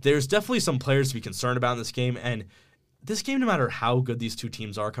there's definitely some players to be concerned about in this game. And this game, no matter how good these 2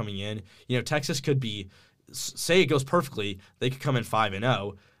 teams are coming in, Texas could be, say it goes perfectly, they could come in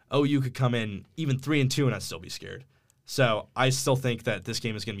 5-0. OU could come in even 3-2 and I'd still be scared. So I still think that this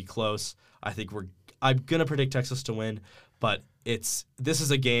game is going to be close. I'm going to predict Texas to win, but this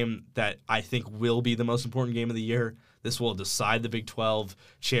is a game that I think will be the most important game of the year. This will decide the Big 12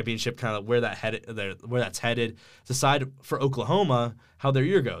 championship, kind of where that's headed. Decide for Oklahoma how their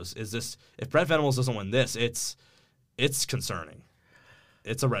year goes. If Brett Venables doesn't win this, it's concerning.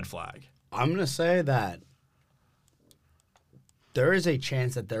 It's a red flag. I'm going to say that there is a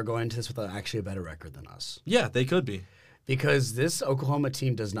chance that they're going into this with actually a better record than us. Yeah, they could be. Because this Oklahoma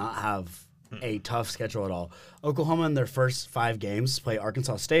team does not have a tough schedule at all. Oklahoma in their first 5 games play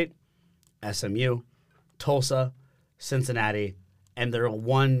Arkansas State, SMU, Tulsa, Cincinnati, and their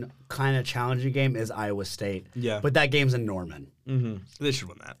one kind of challenging game is Iowa State. Yeah. But that game's in Norman. They should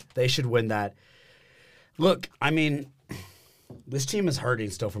win that. They should win that. Look, I mean, This team is hurting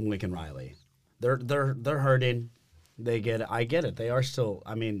still from Lincoln Riley. They're hurting. I get it. They are still.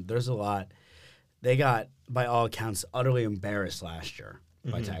 I mean, there's a lot. They got, by all accounts, utterly embarrassed last year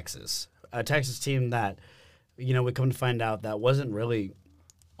by Texas. A Texas team that, we come to find out that wasn't really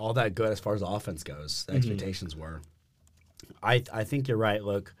all that good as far as the offense goes. The expectations were. I think you're right.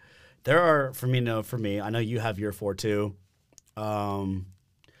 Look, there are, for me, I know you have your 4 too.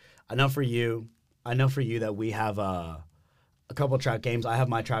 I know for you that we have a couple of trap games. I have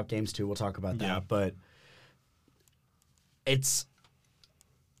my trap games too. We'll talk about that. Yeah. But it's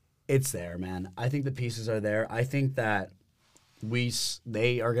there, man. I think the pieces are there. I think that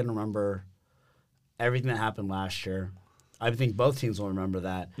they are going to remember everything that happened last year. I think both teams will remember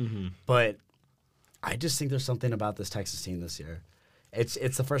that. But I just think there's something about this Texas team this year. It's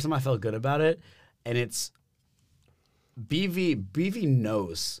the first time I felt good about it, and it's BV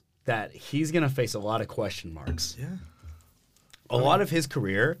knows that he's going to face a lot of question marks. Yeah. A lot of his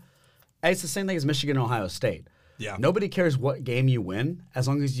career, it's the same thing as Michigan and Ohio State. Yeah. Nobody cares what game you win as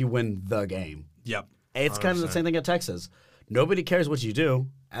long as you win the game. Yep. It's kind of the same thing at Texas. Nobody cares what you do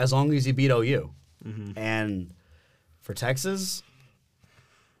as long as you beat OU. And for Texas,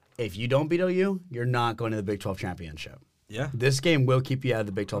 if you don't beat OU, you're not going to the Big 12 championship. Yeah. This game will keep you out of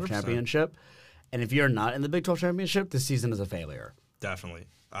the Big 12 100%. championship. And if you're not in the Big 12 championship, this season is a failure. Definitely.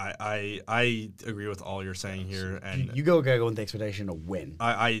 I agree with all you're saying here, and You gotta go with the expectation to win.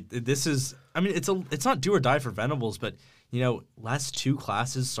 It's not do or die for Venables, but last 2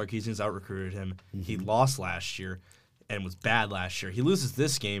 classes Sarkisian's out recruited him. He lost last year and was bad last year. He loses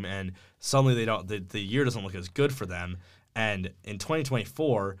this game, and suddenly the year doesn't look as good for them. And in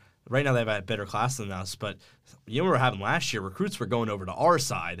 2024, right now they have a better class than us, but you remember what happened last year? Recruits were going over to our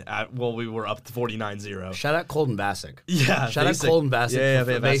side we were up to 49-0. Shout out Colton Bassick. Yeah, Shout out Colton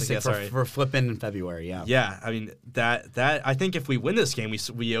Bassick sorry. for flipping in February. Yeah. Yeah, I mean that I think if we win this game,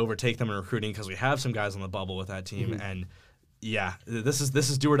 we overtake them in recruiting because we have some guys on the bubble with that team, and yeah, this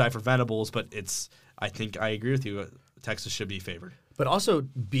is do or die for Venables, but I think I agree with you. Texas should be favored. But also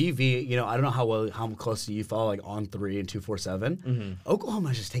BV, I don't know how closely you follow On 3 and 247. Oklahoma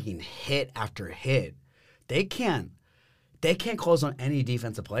is just taking hit after hit. They can't close on any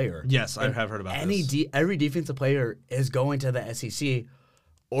defensive player. Yes, I have heard about this. Every defensive player is going to the SEC,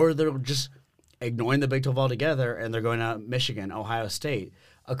 or they're just ignoring the Big 12 altogether, and they're going out Michigan, Ohio State.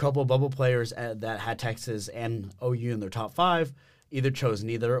 A couple of bubble players that had Texas and OU in their top 5 either chose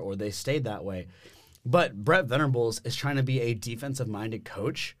neither or they stayed that way. But Brett Venables is trying to be a defensive-minded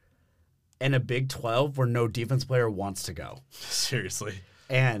coach in a Big 12 where no defense player wants to go. Seriously.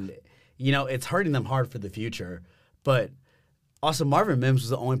 And, it's hurting them hard for the future. But also Marvin Mims was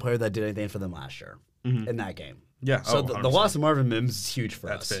the only player that did anything for them last year in that game. Yeah. So the loss of Marvin Mims is huge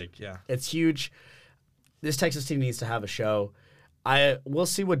for us. That's big, yeah. It's huge. This Texas team needs to have a show. We'll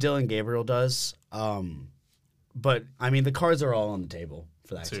see what Dylan Gabriel does. But, the cards are all on the table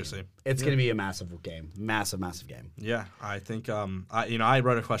for that Seriously. team. It's going to be a massive game. Massive game. Yeah, I think I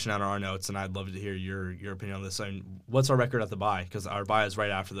wrote a question out on our notes, and I'd love to hear your opinion on this. What's our record at the bye? Because our bye is right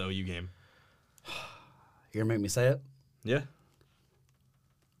after the OU game. You're going to make me say it? Yeah.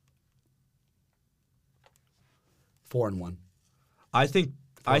 4-1. I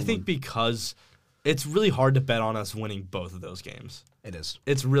think because it's really hard to bet on us winning both of those games. It is.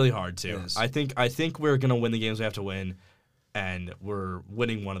 It's really hard to. It is. I think we're gonna win the games we have to win, and we're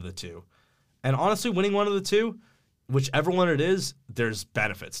winning one of the two. And honestly, winning one of the two, whichever one it is, there's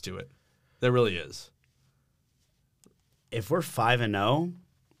benefits to it. There really is. If we're 5-0,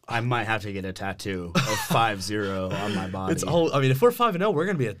 I might have to get a tattoo of 5-0 on my body. If we're 5-0, we're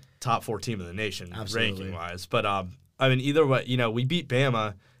gonna be a top 4 team in the nation, ranking wise. But either way, we beat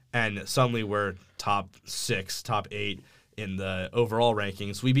Bama, and suddenly we're top 6, top 8 in the overall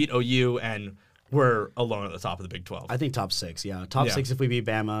rankings. We beat OU, and we're alone at the top of the Big 12. I think top 6, yeah. Top 6 if we beat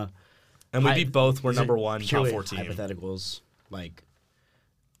Bama. And we beat both. We're number 1, top 4 team. Hypotheticals.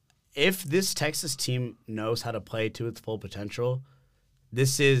 If this Texas team knows how to play to its full potential,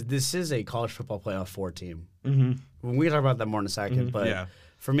 this is a college football playoff 4 team. Mm-hmm. We can talk about that more in a second, but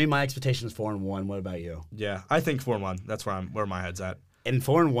for me, my expectation is 4-1. What about you? Yeah, I think 4-1. That's where my head's at. And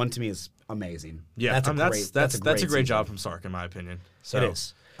 4-1 to me is amazing. Yeah, that's a great job season. from Sark, in my opinion. So, it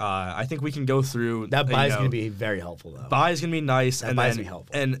is. I think we can go through. That bye is going to be very helpful, though. Bye is going to be nice. That bye is going to be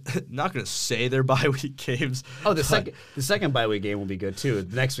helpful. And not going to say their bye week games. Oh, the second bye week game will be good, too.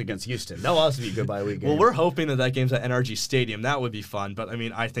 The next week against Houston. That'll also be a good bye week game. Well, we're hoping that game's at NRG Stadium. That would be fun. But,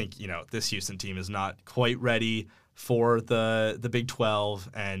 I think, this Houston team is not quite ready for the Big 12,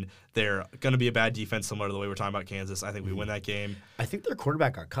 and they're going to be a bad defense similar to the way we're talking about Kansas. I think we win that game. I think their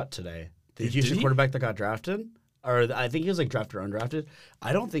quarterback got cut today. The Houston quarterback that got drafted, or I think he was like drafted or undrafted.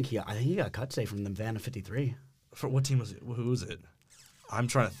 I think he got cut today from the Van of 53. For what team was it? Who was it? I'm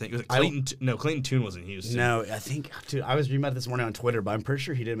trying to think. Was it Clayton? No, Clayton Tune was in Houston. No, I think, dude, I was reading about this morning on Twitter, but I'm pretty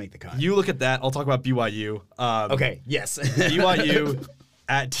sure he didn't make the cut. You look at that. I'll talk about BYU. Okay, yes. BYU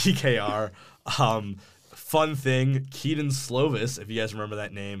at TKR. Fun thing, Keaton Slovis, if you guys remember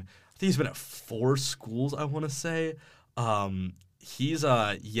that name. I think he's been at 4 schools, I want to say. He's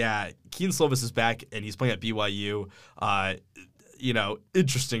Keaton Slovis is back, and he's playing at BYU.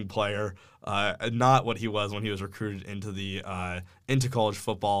 Interesting player. Not what he was when he was recruited into college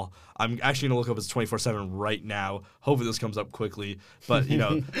football. I'm actually gonna look up his 24/7 right now. Hopefully this comes up quickly. But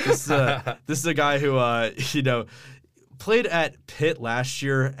this is a guy who played at Pitt last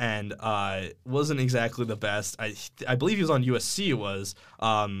year and wasn't exactly the best. I believe he was on USC.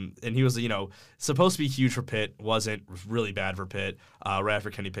 And he was supposed to be huge for Pitt. Was really bad for Pitt. Right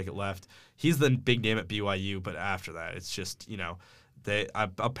after Kenny Pickett left, he's the big name at BYU. But after that, it's just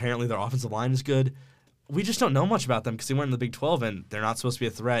apparently their offensive line is good. We just don't know much about them because they went in the Big 12 and they're not supposed to be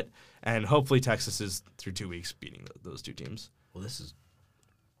a threat. And hopefully Texas is through 2 weeks beating those two teams. Well, this is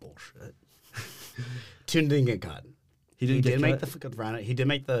bullshit. Tune didn't get cut. He did make the round. He did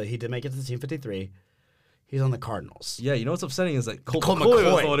make it to the Team 53. He's on the Cardinals. Yeah, you know what's upsetting is that Colt McCoy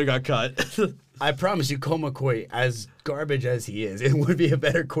was the one who got cut. I promise you, Colt McCoy, as garbage as he is, it would be a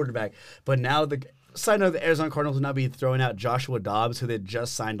better quarterback. But now side note, the Arizona Cardinals will now be throwing out Joshua Dobbs, who they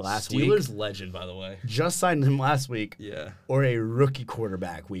just signed last week. Steelers legend, by the way. Just signed him last week. Yeah. Or a rookie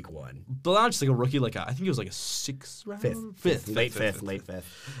quarterback week 1. But not just like a rookie, I think he was like a 6th round? Late fifth.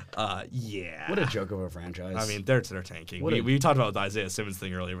 Yeah. What a joke of a franchise. I mean, they're tanking. We talked about the Isaiah Simmons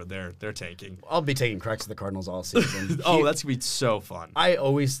thing earlier, but they're tanking. I'll be taking cracks at the Cardinals all season. That's going to be so fun. I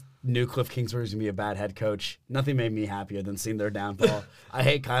always knew Cliff Kingsbury was going to be a bad head coach. Nothing made me happier than seeing their downfall. I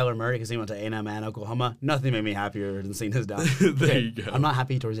hate Kyler Murray because he went to A&M and Oklahoma. Nothing made me happier than seeing his downfall. There you go. I'm not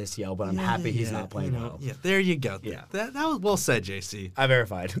happy towards ACL, but I'm happy he's not playing well. Yeah, there you go. Yeah. That was well said, JC. I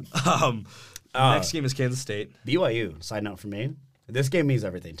verified. Next game is Kansas State. BYU, side note for me. This game means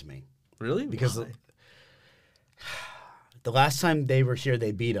everything to me. Really? Because the last time they were here,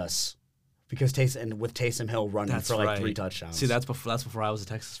 they beat us. Because Taysom Hill running for 3 touchdowns. See, that's before I was a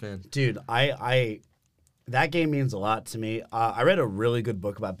Texas fan. Dude, that game means a lot to me. I read a really good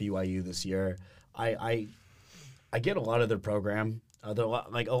book about BYU this year. I get a lot of their program. A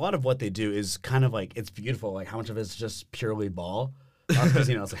lot of what they do is kind of it's beautiful. Like how much of it's just purely ball. Because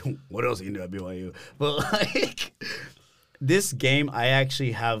it's like what else you can do at BYU? But this game, I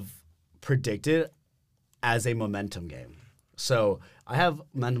actually have predicted as a momentum game. So I have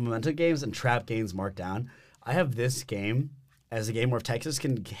momentum games and trap games marked down. I have this game as a game where if Texas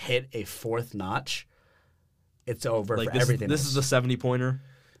can hit a 4th notch, it's over for everything. This is a 70-pointer?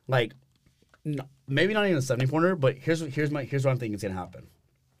 No, maybe not even a 70-pointer, but here's what I'm thinking is going to happen.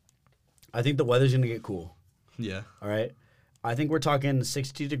 I think the weather's going to get cool. Yeah. All right? I think we're talking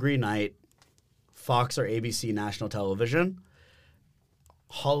 60-degree night, Fox or ABC national television,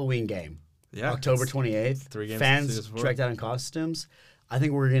 Halloween game. Yeah, October 28th. 3 games. Fans dragged out in costumes. I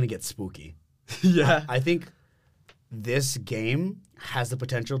think we're going to get spooky. Yeah. I think this game has the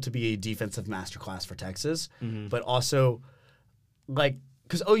potential to be a defensive masterclass for Texas, but also,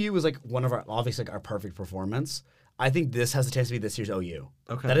 because OU was one of our, obviously, our perfect performance. I think this has a chance to be this year's OU.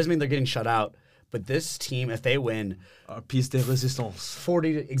 Okay. That doesn't mean they're getting shut out, but this team, if they win, piece de resistance.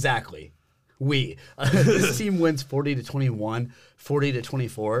 40 to, exactly. This team wins 40-21,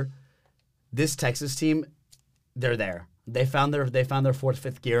 40-24. This Texas team, they're there. They found their 4th,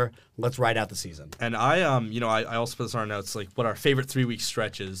 5th gear. Let's ride out the season. And I also put this on our notes, what our favorite 3-week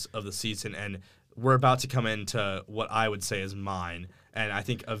stretches of the season, and we're about to come into what I would say is mine. And I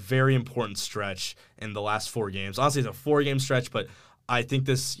think a very important stretch in the last 4 games. Honestly, it's a 4-game stretch, but I think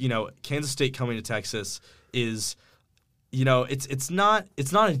this, Kansas State coming to Texas is, it's not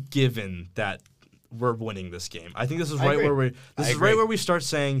a given that we're winning this game. I think this is right where we start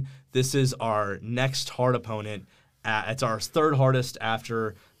saying this is our next hard opponent. It's our 3rd hardest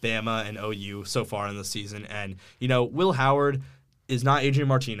after Bama and OU so far in the season. And Will Howard is not Adrian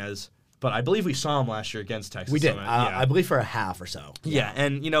Martinez, but I believe we saw him last year against Texas. We did. I believe for a half or so. Yeah,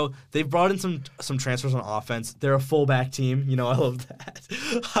 and they've brought in some transfers on offense. They're a fullback team. I love that.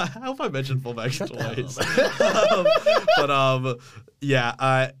 I hope I mentioned fullbacks twice.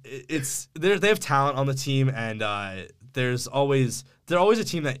 They have talent on the team, and they're always a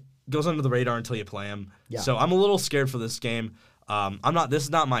team that goes under the radar until you play them. Yeah. So I'm a little scared for this game. This is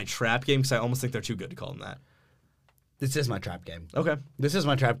not my trap game because I almost think they're too good to call them that. This is my trap game. Okay. This is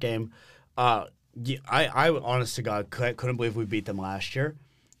my trap game. I honest to God, couldn't believe we beat them last year.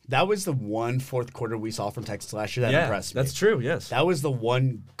 That was the one fourth quarter we saw from Texas last year that impressed me. That's true, yes. That was the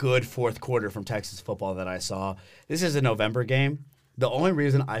one good fourth quarter from Texas football that I saw. This is a November game. The only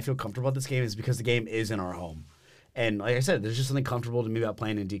reason I feel comfortable about this game is because the game is in our home. And like I said, there's just something comfortable to me about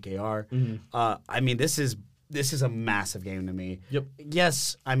playing in DKR. I mean, this is a massive game to me. Yep.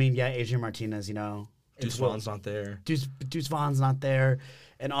 Yes, I mean, Adrian Martinez, Deuce Vaughn's not there. Deuce Vaughn's not there.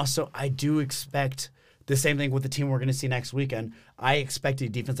 And also, I do expect the same thing with the team we're going to see next weekend. I expect a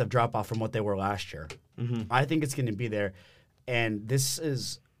defensive drop-off from what they were last year. I think it's going to be there. And this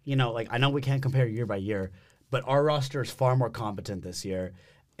is, I know we can't compare year by year, but our roster is far more competent this year.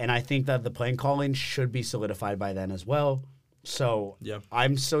 And I think that the playing calling should be solidified by then as well. So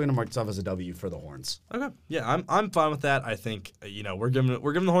I'm still going to mark this off as a W for the Horns. Okay. Yeah, I'm fine with that. I think, we're giving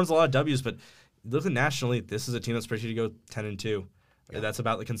the Horns a lot of W's, but looking nationally, this is a team that's predicted to go 10-2. Yeah. That's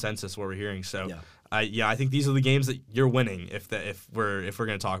about the consensus what we're hearing. So, I think these are the games that you're winning if we're going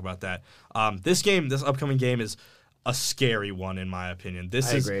to talk about that. This upcoming game is a scary one in my opinion. I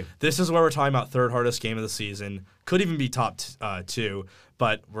agree. This is where we're talking about third hardest game of the season. Could even be top 2,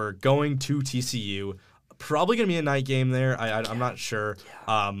 but we're going to TCU. Probably going to be a night game there. I'm not sure,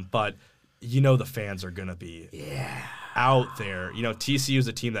 but the fans are going to be out there. TCU is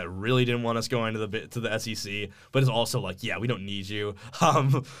a team that really didn't want us going to the SEC, but is also like, we don't need you.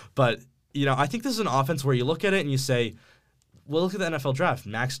 But I think this is an offense where you look at it and you say, well, look at the NFL draft.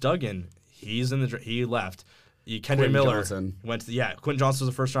 Max Duggan, he left. Kendra Miller went to Quentin Johnson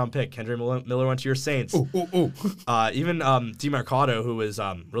was a first round pick. Kendra Miller went to your Saints. Even DeMarcado, who was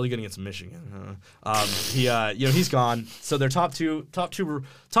really good against Michigan, he's gone. So their top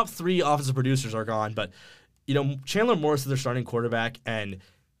three offensive producers are gone. But Chandler Morris is their starting quarterback, and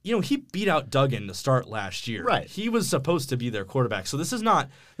he beat out Duggan to start last year. Right. He was supposed to be their quarterback. So this is not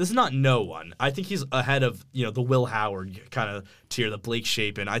no one. I think he's ahead of the Will Howard kind of tier, the Blake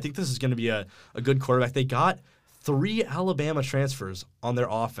Shapen. I think this is going to be a good quarterback. They got 3 Alabama transfers on their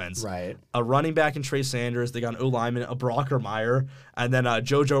offense. Right. A running back in Trey Sanders. They got an O-lineman, a Brockermeyer, and then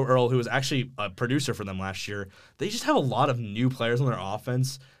JoJo Earl, who was actually a producer for them last year. They just have a lot of new players on their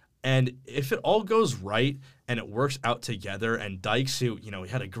offense. And if it all goes right and it works out together, and Dykes, who, he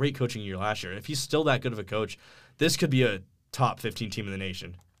had a great coaching year last year, if he's still that good of a coach, this could be a top 15 team in the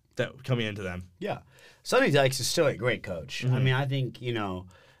nation that coming into them. Yeah. Sonny Dykes is still a great coach. I mean, I think,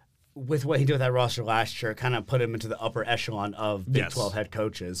 with what he did with that roster last year, kind of put him into the upper echelon of Big 12 head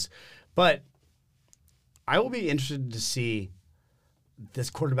coaches. But I will be interested to see this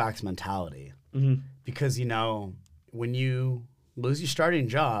quarterback's mentality. Because, when you lose your starting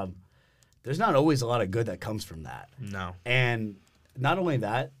job, there's not always a lot of good that comes from that. No. And not only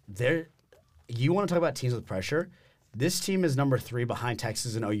that, you want to talk about teams with pressure. This team is number 3 behind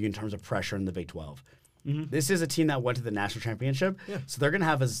Texas and OU in terms of pressure in the Big 12. This is a team that went to the national championship, so they're going to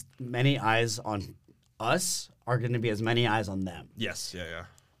have as many eyes on us are going to be as many eyes on them. Yes,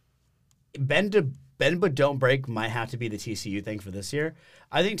 Bend but don't break might have to be the TCU thing for this year.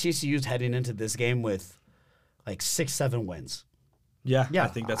 I think TCU's heading into this game with like 6-7 wins. Yeah, I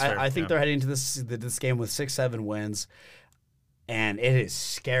think that's fair. I think they're heading into this game with 6-7 wins, and it is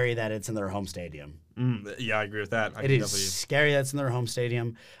scary that it's in their home stadium. Yeah, I agree with that. It is scary that it's in their home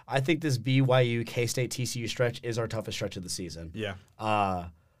stadium. I think this BYU, K-State, TCU stretch is our toughest stretch of the season. Yeah.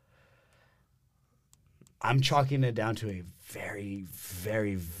 I'm chalking it down to a very,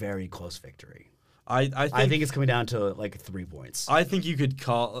 very, very close victory. I think it's coming down to like 3 points. I think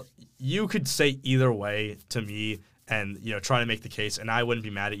you could say either way to me and try to make the case, and I wouldn't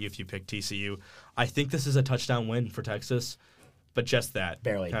be mad at you if you picked TCU. I think this is a touchdown win for Texas, but just that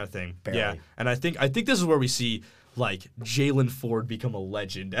barely kind of thing. Barely. Yeah, and I think this is where we see like Jalen Ford become a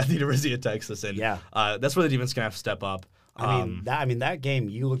legend at the University of Texas, and that's where the defense can have to step up. I mean that game.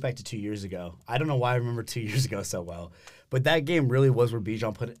 You look back to 2 years ago. I don't know why I remember 2 years ago so well, but that game really was where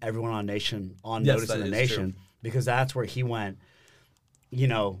Bijan put everyone on notice in the nation because that's where he went.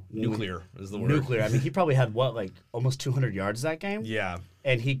 Nuclear is the word. Nuclear. I mean, he probably had almost 200 yards that game. Yeah,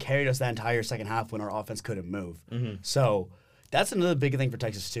 and he carried us that entire second half when our offense couldn't move. So that's another big thing for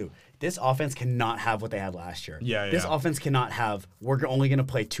Texas too. This offense cannot have what they had last year. This offense cannot have. We're only going to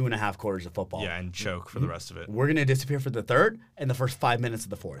play 2.5 quarters of football. Yeah, and choke for the rest of it. We're going to disappear for the third and the first 5 minutes of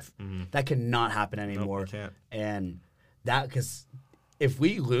the fourth. That cannot happen anymore. Nope, can't. And because if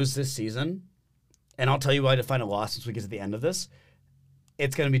we lose this season, and I'll tell you why to find a loss once we get to the end of this,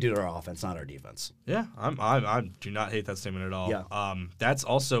 it's going to be due to our offense, not our defense. Yeah, I do not hate that statement at all. Yeah. That's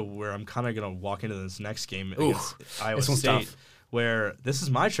also where I'm kind of going to walk into this next game against Iowa State, where this is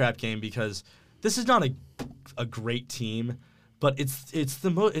my trap game because this is not a great team, but it's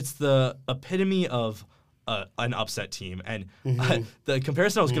the epitome of an upset team. And the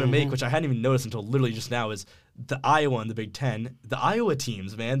comparison I was going to make, which I hadn't even noticed until literally just now, is the Iowa and the Big Ten. The Iowa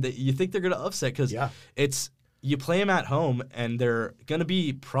teams, man, that you think they're going to upset because you play them at home, and they're going to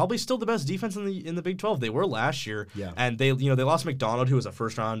be probably still the best defense in the Big 12. They were last year, and they lost McDonald, who was a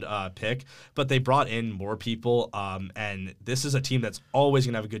first round pick, but they brought in more people. And this is a team that's always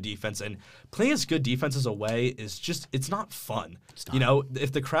going to have a good defense. And playing as good defenses away is it's not fun. It's not.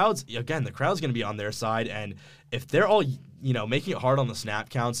 If the crowd's going to be on their side, and if they're all making it hard on the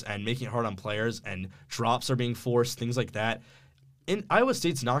snap counts and making it hard on players, and drops are being forced, things like that. Iowa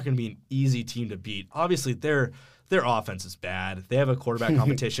State's not going to be an easy team to beat. Obviously, their offense is bad. They have a quarterback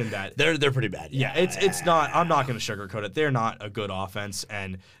competition that they're pretty bad. Yeah, it's not. I'm not going to sugarcoat it. They're not a good offense,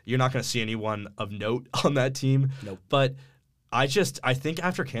 and you're not going to see anyone of note on that team. Nope. But I think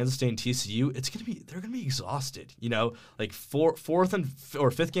after Kansas State and TCU, they're going to be exhausted. Like fourth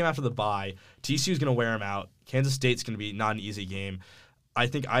or fifth game after the bye, TCU's going to wear them out. Kansas State's going to be not an easy game. I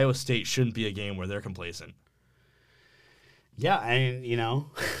think Iowa State shouldn't be a game where they're complacent. Yeah, and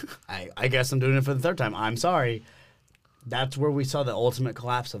I guess I'm doing it for the third time. I'm sorry. That's where we saw the ultimate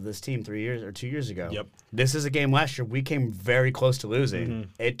collapse of this team 2 years ago. Yep. This is a game last year we came very close to losing.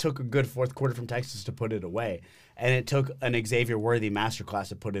 It took a good fourth quarter from Texas to put it away, and it took an Xavier Worthy masterclass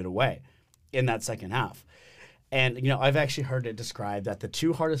to put it away in that second half. And I've actually heard it described that the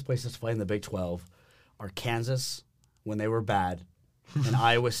two hardest places to play in the Big 12 are Kansas when they were bad, and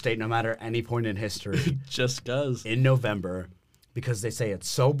Iowa State, no matter any point in history, just does in November, because they say it's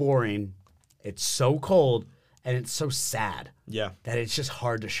so boring, it's so cold, and it's so sad. Yeah, that it's just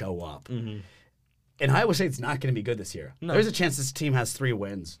hard to show up. And Iowa State's not going to be good this year. No. There's a chance this team has 3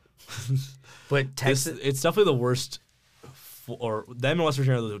 wins, but Texas, it's definitely the worst, or them and West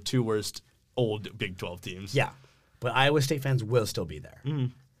Virginia are the 2 worst old Big 12 teams. Yeah, but Iowa State fans will still be there.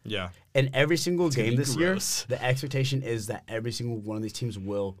 Yeah. And every single game this year, the expectation is that every single one of these teams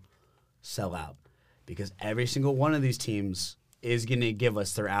will sell out, because every single one of these teams is going to give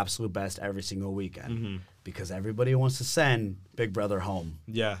us their absolute best every single weekend, because everybody wants to send Big Brother home.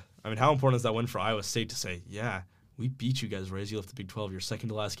 Yeah. I mean, how important is that win for Iowa State to say, yeah, we beat you guys, Rays. You left the Big 12. Your second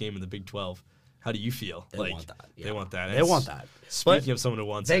to last game in the Big 12. How do you feel? They want that. Yeah. They want that. They want that. Speaking of someone who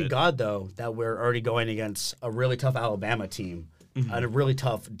wants it. Thank God, though, that we're already going against a really tough Alabama team and a really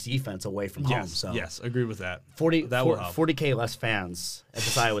tough defense away from home. So yes, agree with that. 40K less fans at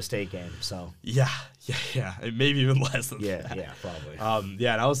this Iowa State game. So yeah, maybe even less than that. Yeah, probably.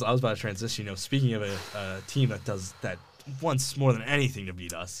 And I was about to transition. Speaking of a team that wants more than anything to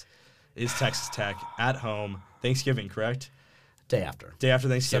beat us, is Texas Tech at home. Thanksgiving, correct? Day after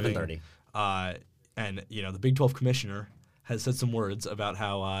Thanksgiving. 7:30. And the Big 12 commissioner has said some words about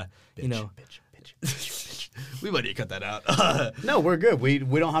how Bitch. We might need to cut that out. No, we're good. We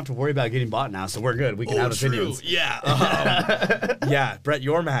don't have to worry about getting bought now, so we're good. We can have opinions. Yeah. Yeah. Brett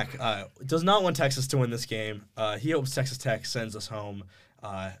Yormack does not want Texas to win this game. He hopes Texas Tech sends us home.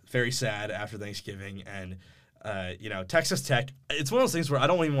 Very sad after Thanksgiving. And, Texas Tech, it's one of those things where I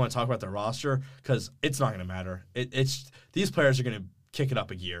don't even want to talk about their roster because it's not going to matter. These players are going to kick it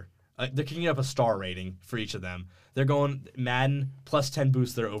up a gear. They're kicking up a star rating for each of them. They're going Madden plus 10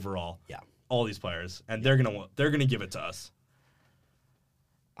 boosts their overall. Yeah. All these players, and they're gonna give it to us.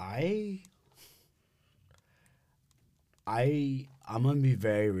 I'm gonna be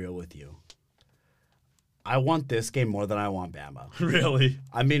very real with you. I want this game more than I want Bama. Really?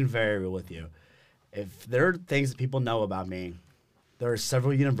 I'm being very real with you. If there are things that people know about me, there are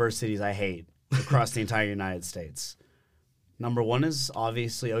several universities I hate across the entire United States. Number one is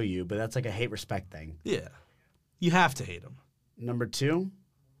obviously OU, but that's like a hate-respect thing. Yeah. You have to hate them. Number 2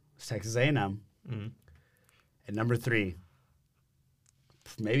 is Texas A&M. And number 3,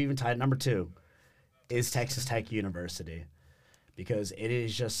 maybe even tied at number 2, is Texas Tech University. Because it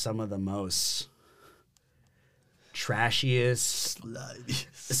is just some of the most trashiest,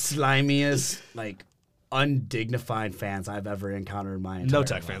 slimiest, like undignified fans I've ever encountered in my entire life. No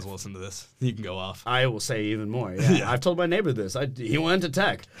Tech life. fans will listen to this. You can go off. I will say even more. Yeah. I've told my neighbor this. He went to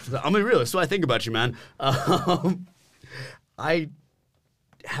Tech. I'm a realist, so I think about you, man. I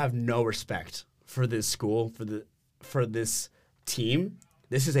have no respect for this school, for this team.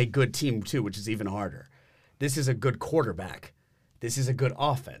 This is a good team, too, which is even harder. This is a good quarterback. This is a good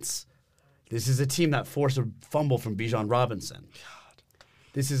offense. This is a team that forced a fumble from Bijan Robinson. God.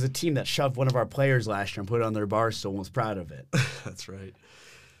 This is a team that shoved one of our players last year and put it on their bar stool and was proud of it. That's right.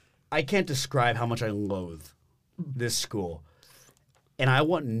 I can't describe how much I loathe this school. And I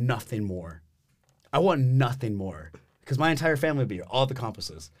want nothing more. I want nothing more. Because my entire family will be here, all the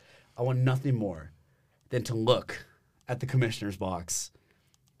campuses. I want nothing more than to look at the commissioner's box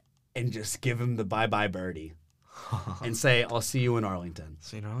and just give him the bye-bye birdie and say, I'll see you in Arlington.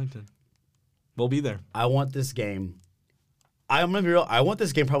 See you in Arlington. We'll be there. I want this game. I'm going to be real. I want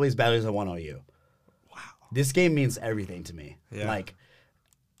this game probably as badly as I want OU. Wow. This game means everything to me. Yeah. Like,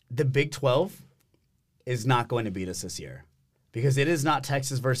 the Big 12 is not going to beat us this year because it is not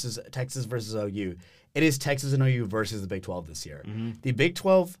Texas versus OU. It is Texas and OU versus the Big 12 this year. Mm-hmm. The Big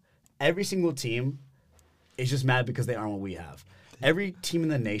 12, every single team is just mad because they aren't what we have. Every team in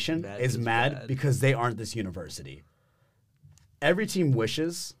the nation is mad because they aren't this university. Every team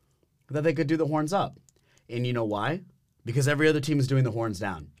wishes that they could do the horns up. And you know why? Because every other team is doing the horns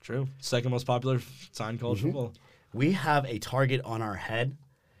down. True. Second most popular sign college football. We have a target on our head,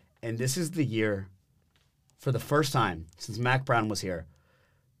 and this is the year, for the first time since Mac Brown was here,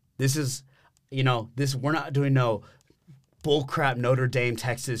 this is, we're not doing no bullcrap Notre Dame,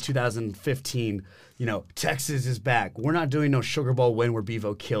 Texas, 2015, Texas is back. We're not doing no Sugar Bowl win where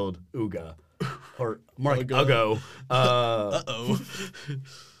Bevo killed Uga or Mark Ugo. Uh-oh.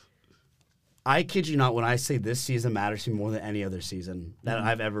 I kid you not when I say this season matters to me more than any other season that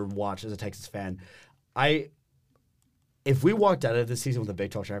I've ever watched as a Texas fan. If we walked out of this season with a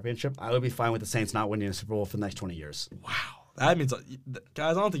Big 12 championship, I would be fine with the Saints not winning a Super Bowl for the next 20 years. Wow. That means,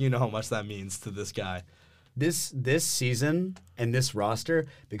 guys, I don't think you know how much that means to this guy. This season and this roster,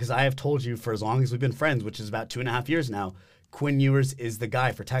 because I have told you for as long as we've been friends, which is about 2.5 years now, Quinn Ewers is the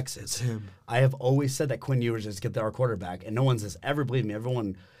guy for Texas. It's him. I have always said that Quinn Ewers is our quarterback, and no one has ever believed me.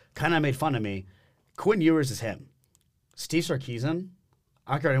 Everyone kind of made fun of me. Quinn Ewers is him. Steve Sarkisian,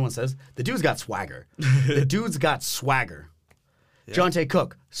 I don't care what anyone says, the dude's got swagger. The dude's got swagger. Yeah. Jonte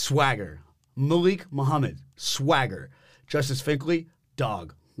Cook, swagger. Malik Muhammad, swagger. Justice Finkley,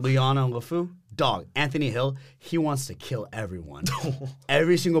 dog. Liana LaFou, dog. Anthony Hill, he wants to kill everyone.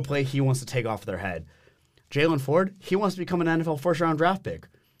 Every single play, he wants to take off their head. Jalen Ford, he wants to become an NFL first-round draft pick.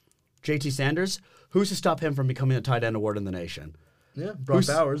 JT Sanders, who's to stop him from becoming a tight end award in the nation? Yeah, Brock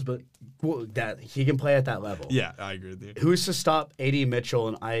Bowers, but that he can play at that level. Yeah, I agree with you. Who's to stop A.D. Mitchell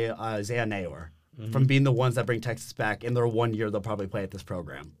and Isaiah Nayor from being the ones that bring Texas back in their 1 year they'll probably play at this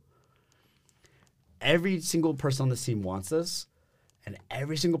program? Every single person on this team wants this, and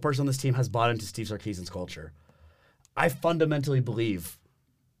every single person on this team has bought into Steve Sarkisian's culture. I fundamentally believe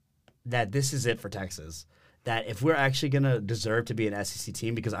that this is it for Texas. That if we're actually going to deserve to be an SEC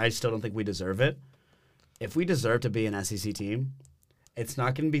team, because I still don't think we deserve it, if we deserve to be an SEC team, it's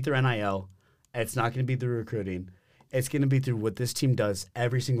not going to be through NIL. It's not going to be through recruiting. It's going to be through what this team does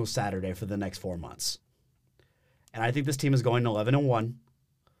every single Saturday for the next 4 months. And I think this team is going 11-1.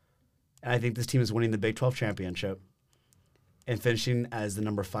 And I think this team is winning the Big 12 championship and finishing as the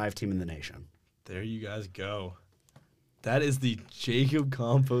number 5 team in the nation. There you guys go. That is the Jacob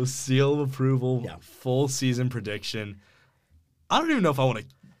Campos seal of approval, full season prediction. I don't even know if I want to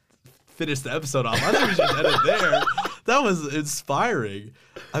finish the episode off. I think we should end it there. That was inspiring.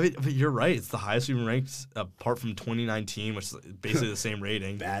 I mean, but you're right. It's the highest we've been ranked apart from 2019, which is basically the same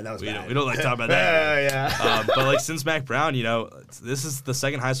rating. Bad. That was bad. We don't like talking about that. Yeah. But since Mac Brown, this is the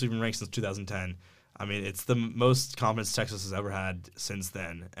second highest we've been ranked since 2010. I mean, it's the most confidence Texas has ever had since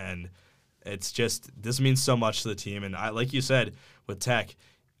then, and it's just this means so much to the team. And like you said with Tech,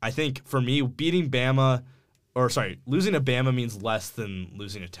 I think for me, losing to Bama means less than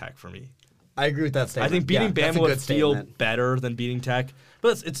losing to Tech for me. I agree with that statement. I think beating Bama would feel better than beating Tech,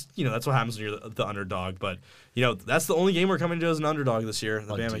 but it's that's what happens when you're the underdog. But that's the only game we're coming to as an underdog this year,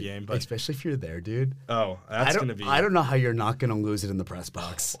 the Bama game. But especially if you're there, dude. Oh, that's gonna be. I don't know how you're not gonna lose it in the press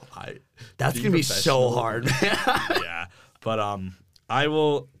box. That's gonna be so hard, man. Yeah, but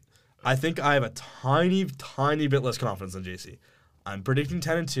I think I have a tiny bit less confidence than JC. I'm predicting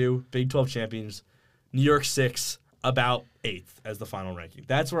 10-2, Big 12 champions, New York 6. About 8th as the final ranking.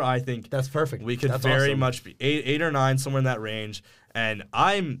 That's where I think that's perfect. We could awesome. Much be 8 or 9, somewhere in that range. And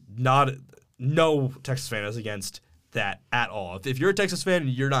I'm no Texas fan is against that at all. If you're a Texas fan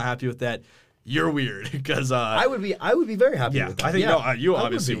and you're not happy with that, you're weird. Because I would be very happy with that. I think you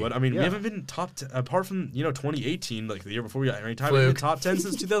obviously would. I mean, we haven't been top 10, apart from 2018, like the year before we got any time. We've been top 10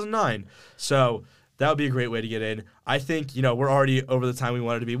 since 2009. So. That would be a great way to get in. I think, we're already over the time we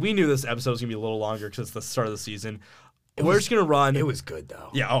wanted to be. We knew this episode was going to be a little longer because it's the start of the season. We're just going to run. It was good, though.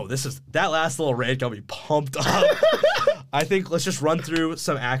 Yeah, that last little rant got me pumped up. I think let's just run through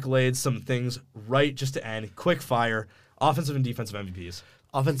some accolades, some things right just to end. Quick fire. Offensive and defensive MVPs.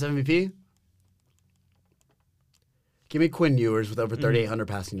 Offensive MVP? Give me Quinn Ewers with over 3,800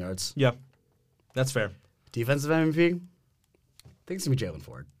 passing yards. Yep. That's fair. Defensive MVP? I think it's going to be Jalen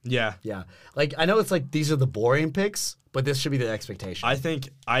Ford. Yeah. Yeah. I know it's these are the boring picks, but this should be the expectation. I don't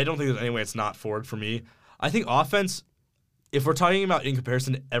think there's any way it's not Ford for me. I think offense, if we're talking about in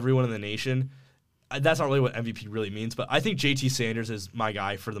comparison to everyone in the nation, that's not really what MVP really means, but I think JT Sanders is my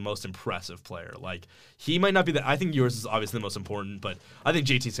guy for the most impressive player. Like, he might not be I think yours is obviously the most important, but I think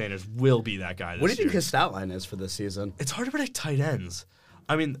JT Sanders will be that guy this year. What do you think his stat line is for this season? It's hard to predict tight ends.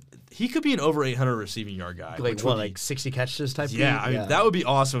 I mean, he could be an over 800 receiving yard guy. Like, what, like 60 catches type? Yeah, I mean, that would be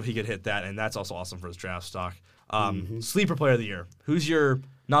awesome if he could hit that, and that's also awesome for his draft stock. Sleeper player of the year. Who's your,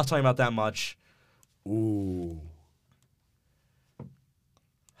 not talking about that much? Ooh.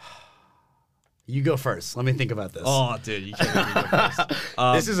 You go first. Let me think about this. Oh, dude, you can't let me go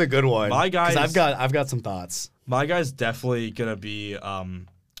first. This is a good one. My guy's, I've got some thoughts. My guy's definitely gonna be.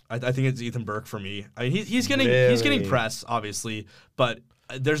 I think it's Ethan Burke for me. I mean, he's getting press, obviously, but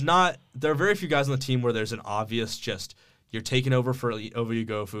there are very few guys on the team where there's an obvious just you're taking over for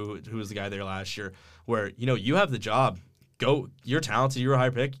Ugofu, who was the guy there last year, where you have the job. Go, you're talented, you're a high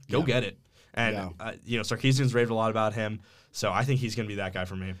pick, go get it. And Sarkisian's raved a lot about him, so I think he's gonna be that guy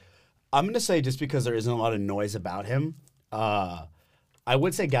for me. I'm going to say just because there isn't a lot of noise about him, I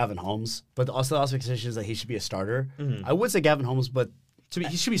would say Gavin Holmes, but also the expectation is that he should be a starter. Mm-hmm. I would say Gavin Holmes, but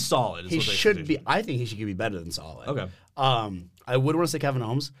he should be solid. He should be. I think he should be better than solid. Okay. I would want to say Gavin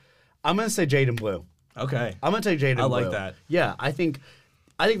Holmes. I'm going to say Jaden Blue. Okay. I'm going to take Jaden Blue. I like that. Yeah, I think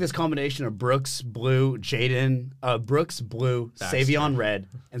this combination of Brooks, Blue, Savion Red,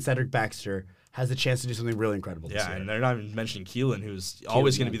 and Cedric Baxter has a chance to do something really incredible this year. Yeah, and they're not even mentioning Keelan, who's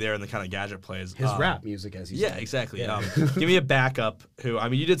always going to be there in the kind of gadget plays. His rap music, as you say. Yeah, exactly. Yeah. Give me a backup who, I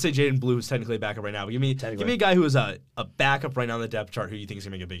mean, you did say Jaden Blue, who's technically a backup right now, but give me a guy who is a backup right now on the depth chart who you think is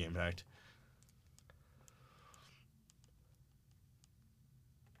going to make a big impact.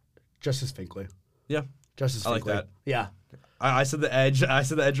 Justice Finkley. Yeah. Justice Finkley. I like that. Yeah. I said the edge. I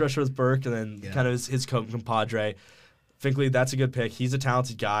said the edge rusher with Burke, and then kind of his compadre. Finkley, that's a good pick. He's a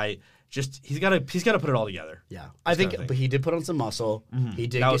talented guy. Just he's got to put it all together. Yeah, I think, but he did put on some muscle. Mm-hmm. He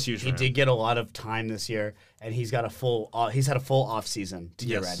did. He did get a lot of time this year, and he's got he's had a full off season to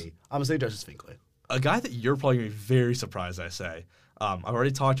get ready. I'm gonna say Justice Finkley. A guy that you're probably gonna be very surprised. I say. I've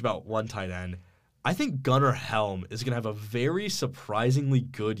already talked about one tight end. I think Gunnar Helm is gonna have a very surprisingly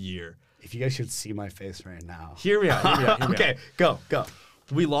good year. If you guys should see my face right now. Hear me out. Okay, go.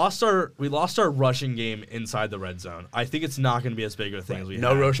 We lost our rushing game inside the red zone. I think it's not going to be as big of a thing as we had.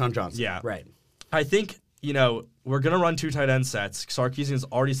 No Roschon Johnson. Yeah. Right. I think, we're going to run 2 tight end sets. Sarkisian has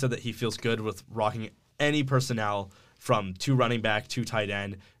already said that he feels good with rocking any personnel from 2 running back, 2 tight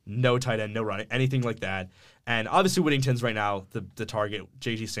end, no running, anything like that. And obviously Whittington's right now the target,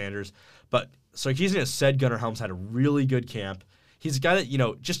 JT Sanders. But Sarkisian has said Gunnar Helm's had a really good camp. He's a guy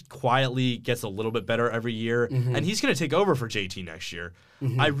that, just quietly gets a little bit better every year, and he's going to take over for JT next year.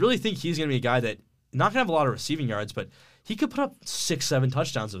 Mm-hmm. I really think he's going to be a guy that not going to have a lot of receiving yards, but he could put up 6-7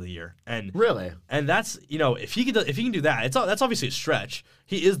 touchdowns of the year. And really? And that's, if he can do that, that's obviously a stretch.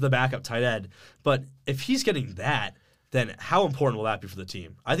 He is the backup tight end, but if he's getting that, then how important will that be for the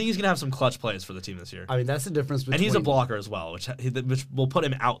team? I think he's going to have some clutch plays for the team this year. I mean, that's the difference between... And he's a blocker as well, which will put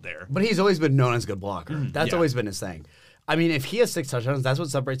him out there. But he's always been known as a good blocker. That's always been his thing. I mean, if he has 6 touchdowns, that's what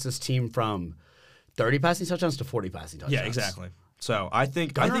separates this team from 30 passing touchdowns to 40 passing touchdowns. Yeah, exactly. So I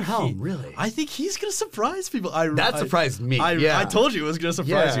think really? I think he's going to surprise people. That surprised me. I told you it was going to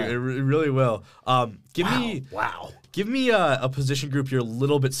surprise you. It really will. Give me a position group you're a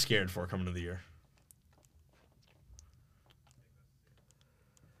little bit scared for coming into the year.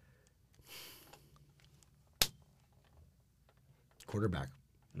 Quarterback.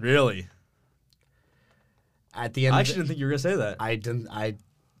 Really? At the end, I actually didn't think you were gonna say that.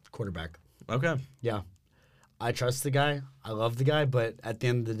 Quarterback. Okay. Yeah, I trust the guy. I love the guy, but at the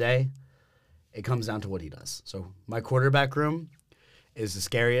end of the day, it comes down to what he does. So my quarterback room is the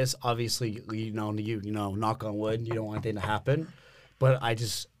scariest. Obviously, knock on wood, you don't want anything to happen, but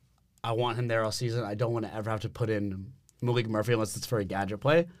I want him there all season. I don't want to ever have to put in Malik Murphy unless it's for a gadget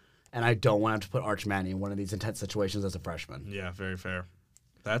play, and I don't want to have to put Arch Manning in one of these intense situations as a freshman. Yeah, very fair.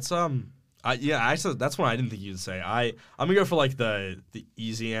 That's actually, that's one I didn't think you'd say. I'm gonna go for like the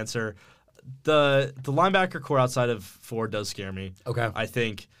easy answer. The linebacker core outside of Ford does scare me. Okay. I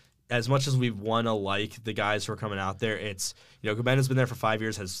think as much as we want to like the guys who are coming out there, it's Gabenna's been there for 5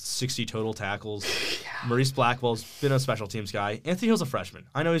 years, has 60 total tackles. Yeah. Maurice Blackwell's been a special teams guy. Anthony Hill's a freshman.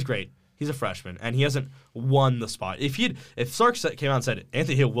 I know he's great. He's a freshman, and he hasn't won the spot. If Sark came out and said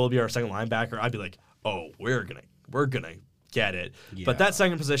Anthony Hill will be our second linebacker, I'd be like, oh, we're gonna get it. Yeah. But that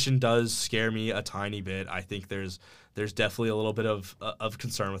second position does scare me a tiny bit. I think there's definitely a little bit of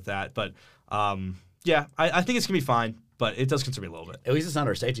concern with that. But I think it's gonna be fine. but it does concern me a little bit. At least it's not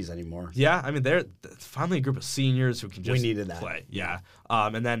our safeties anymore. Yeah, I mean, they're finally a group of seniors who can just needed that. play. Yeah.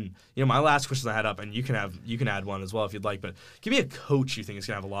 And then, my last question I had up, and you can add one as well if you'd like, but give me a coach you think is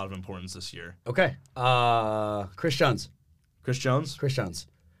going to have a lot of importance this year. Okay. Chris Jones. Chris Jones? Chris Jones.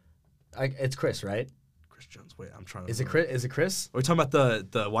 It's Chris, right? Chris Jones. Wait, I'm trying to Is it Chris? Is it Chris? Are we talking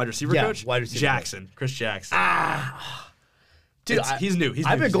about the wide receiver coach? Wide receiver Jackson. Coach. Chris Jackson. Dude, he's new.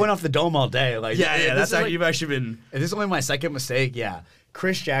 I've been going off the dome all day. You've actually been. If this is only my second mistake, yeah.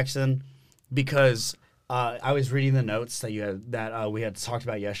 Chris Jackson, because I was reading the notes that we had talked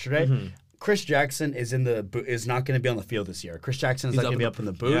about yesterday. Mm-hmm. Chris Jackson is not going to be on the field this year. Chris Jackson is not going to be up in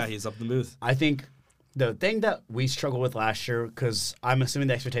the booth. Yeah, he's up in the booth. I think the thing that we struggled with last year, because I'm assuming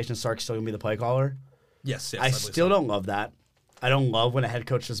the expectation is Sark's still going to be the play caller. Yes. I still don't love that. I don't love when a head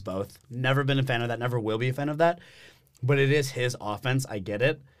coach does both. Never been a fan of that. Never will be a fan of that. But it is his offense. I get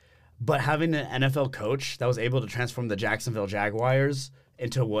it. But having an NFL coach that was able to transform the Jacksonville Jaguars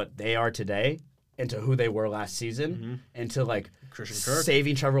into what they are today, into who they were last season, into Christian Kirk,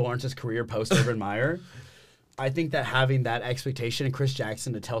 saving Trevor Lawrence's career post Urban Meyer, I think that having that expectation and Chris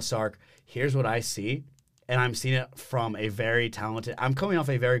Jackson to tell Sark, here's what I see, and I'm seeing it from a very talented. I'm coming off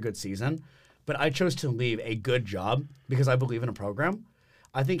a very good season, but I chose to leave a good job because I believe in a program.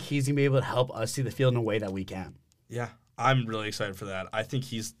 I think he's gonna be able to help us see the field in a way that we can. Yeah, I'm really excited for that. I think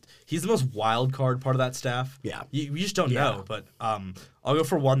he's the most wild card part of that staff. Yeah. You just don't know. But I'll go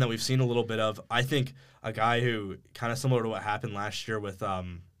for one that we've seen a little bit of. I think a guy who kind of similar to what happened last year with I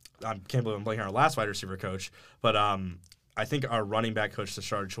can't believe I'm blanking on our last wide receiver coach, but I think our running back coach, the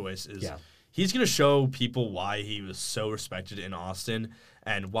starter choice, is he's going to show people why he was so respected in Austin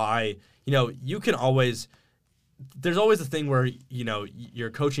and why, you can always – there's always a thing where, you're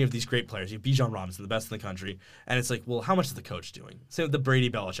coaching of these great players. You have Bijan Robinson, the best in the country. And it's like, well, how much is the coach doing? Same with the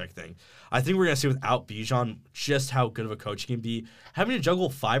Brady Belichick thing. I think we're going to see without Bijan just how good of a coach he can be. Having to juggle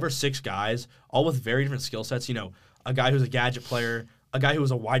 5 or 6 guys, all with very different skill sets. A guy who's a gadget player, a guy who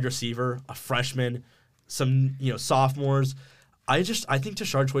was a wide receiver, a freshman, some, sophomores. I think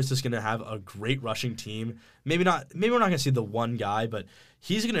Tashard Choice is going to have a great rushing team. Maybe we're not going to see the one guy, but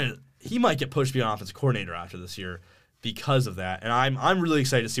he might get pushed to be an offensive coordinator after this year because of that. And I'm really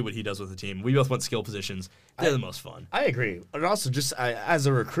excited to see what he does with the team. We both want skill positions. They're the most fun. I agree. And also just as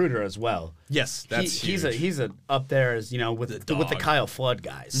a recruiter as well. Yes, that's huge. He's up there as, with the Kyle Flood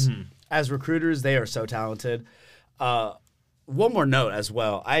guys. Mm-hmm. As recruiters, they are so talented. One more note as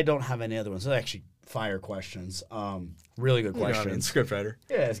well. I don't have any other ones. They're actually fire questions. Really good questions. Script writer.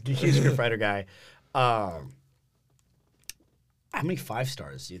 Yeah, he's a script writer guy. How many 5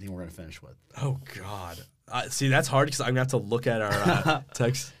 stars do you think we're going to finish with? Oh, God. See, that's hard because I'm going to have to look at our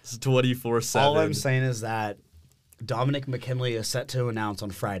text 24/7. All I'm saying is that Dominic McKinley is set to announce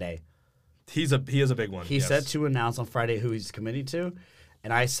on Friday. He is a big one. He's set to announce on Friday who he's committing to.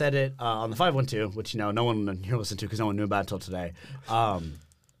 And I said it on the 512, which, no one here listened to because no one knew about it until today.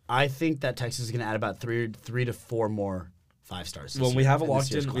 I think that Texas is going to add about three to four more 5 stars. Well, we have a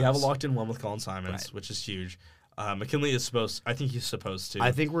locked in one with Colin Simons, which is huge. McKinley is I think he's supposed to.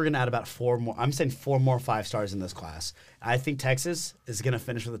 I think we're going to add about 4 more. I'm saying 4 more 5 stars in this class. I think Texas is going to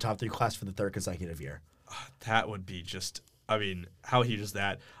finish with the top 3 class for the 3rd consecutive year. That would be how huge is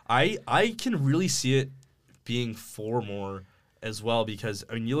that? I can really see it being 4 more as well because,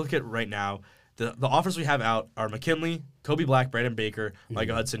 you look at right now, the offers we have out are McKinley, Kobe Black, Brandon Baker,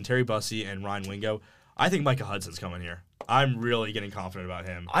 Micah Hudson, Terry Bussey, and Ryan Wingo. I think Micah Hudson's coming here. I'm really getting confident about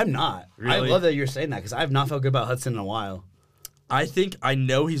him. I'm not. Really? I love that you're saying that because I have not felt good about Hudson in a while. I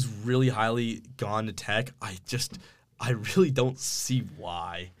know he's really highly gone to Tech. I really don't see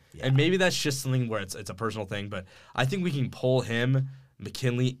why. Yeah. And maybe that's just something where it's a personal thing, but I think we can pull him,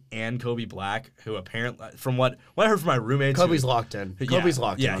 McKinley, and Kobe Black, who apparently, from what I heard from my roommates... Kobe's locked in. Kobe's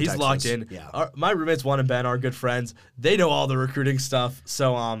locked in. Yeah, he's Texas. Locked in. Yeah. My roommates, Juan and Ben, are good friends. They know all the recruiting stuff.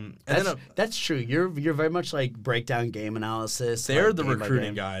 So that's true. You're very much like breakdown game analysis. They're the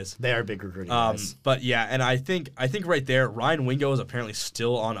recruiting guys. They are big recruiting guys. But yeah, and I think right there, Ryan Wingo is apparently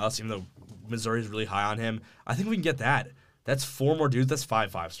still on us, even though Missouri's really high on him. I think we can get that. That's 4 more dudes. That's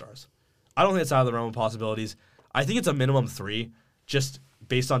 5 stars. I don't think it's out of the realm of possibilities. I think it's a minimum 3. Just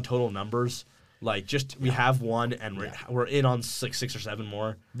based on total numbers, we have 1 and we're in on 6 or 7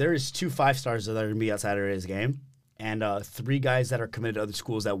 more. There's 2 5 stars that are going to be outside of his game, and 3 guys that are committed to other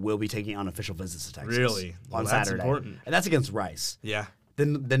schools that will be taking unofficial visits to Texas. Really? On That's Saturday. Important. And that's against Rice. Yeah. The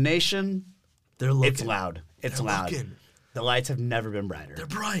nation, they're looking. It's loud. It's loud. Looking. The lights have never been brighter. They're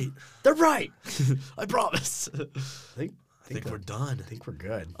bright. They're bright. I promise. I think we're done. I think we're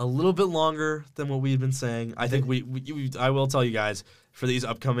good. A little bit longer than what we've been saying. I think I will tell you guys, for these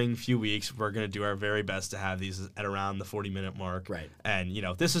upcoming few weeks, we're going to do our very best to have these at around the 40-minute mark. Right. And,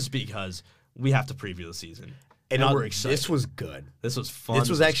 this is because we have to preview the season. And we're excited. This was good. This was fun. This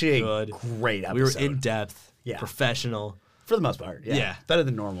was actually good. a great episode. We were in depth, Yeah. professional. For the most part, yeah. Better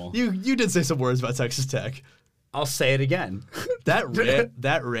than normal. You did say some words about Texas Tech. I'll say it again. That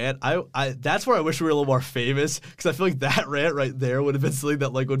rant, I that's where I wish we were a little more famous, because I feel like that rant right there would have been something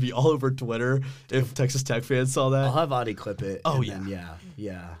that would be all over Twitter if Texas Tech fans saw that. I'll have Audie clip it. Oh,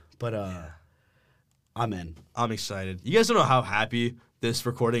 yeah. But I'm in. I'm excited. You guys don't know how happy this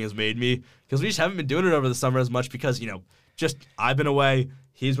recording has made me, because we just haven't been doing it over the summer as much because, just I've been away,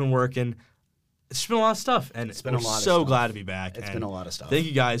 he's been working. It's just been a lot of stuff, and we're so glad to be back. It's been a lot of stuff. Thank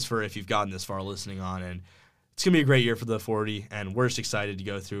you guys for, if you've gotten this far, listening on, and it's going to be a great year for the 40, and we're just excited to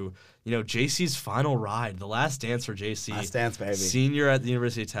go through, JC's final ride, the last dance for JC. Last dance, baby. Senior at the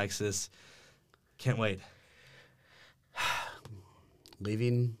University of Texas. Can't wait.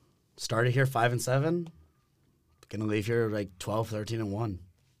 Started here 5-7. Gonna leave here 12, 13-1.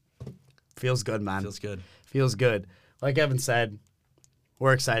 Feels good, man. Feels good. Like Evan said,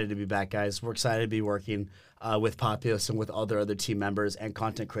 we're excited to be back, guys. We're excited to be working with Populous and with other team members and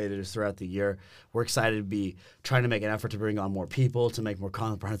content creators throughout the year. We're excited to be trying to make an effort to bring on more people, to make more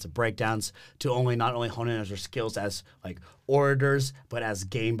comprehensive breakdowns, to not only hone in our skills as orators, but as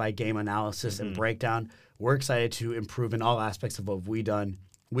game-by-game analysis and breakdown. We're excited to improve in all aspects of what we've done.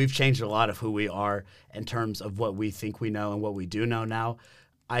 We've changed a lot of who we are in terms of what we think we know and what we do know now.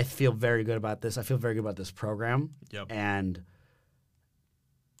 I feel very good about this. I feel very good about this program. Yep. And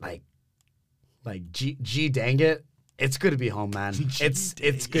G dang it, it's good to be home, man.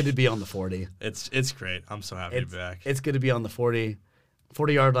 It's good to be on the 40. It's great. I'm so happy to be back. It's good to be on the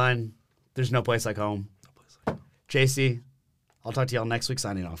 40-yard line. There's no place like home. JC, I'll talk to y'all next week.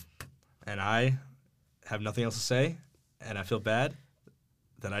 Signing off. And I have nothing else to say, and I feel bad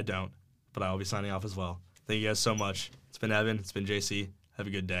that I don't, but I will be signing off as well. Thank you guys so much. It's been Evan. It's been JC. Have a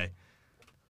good day.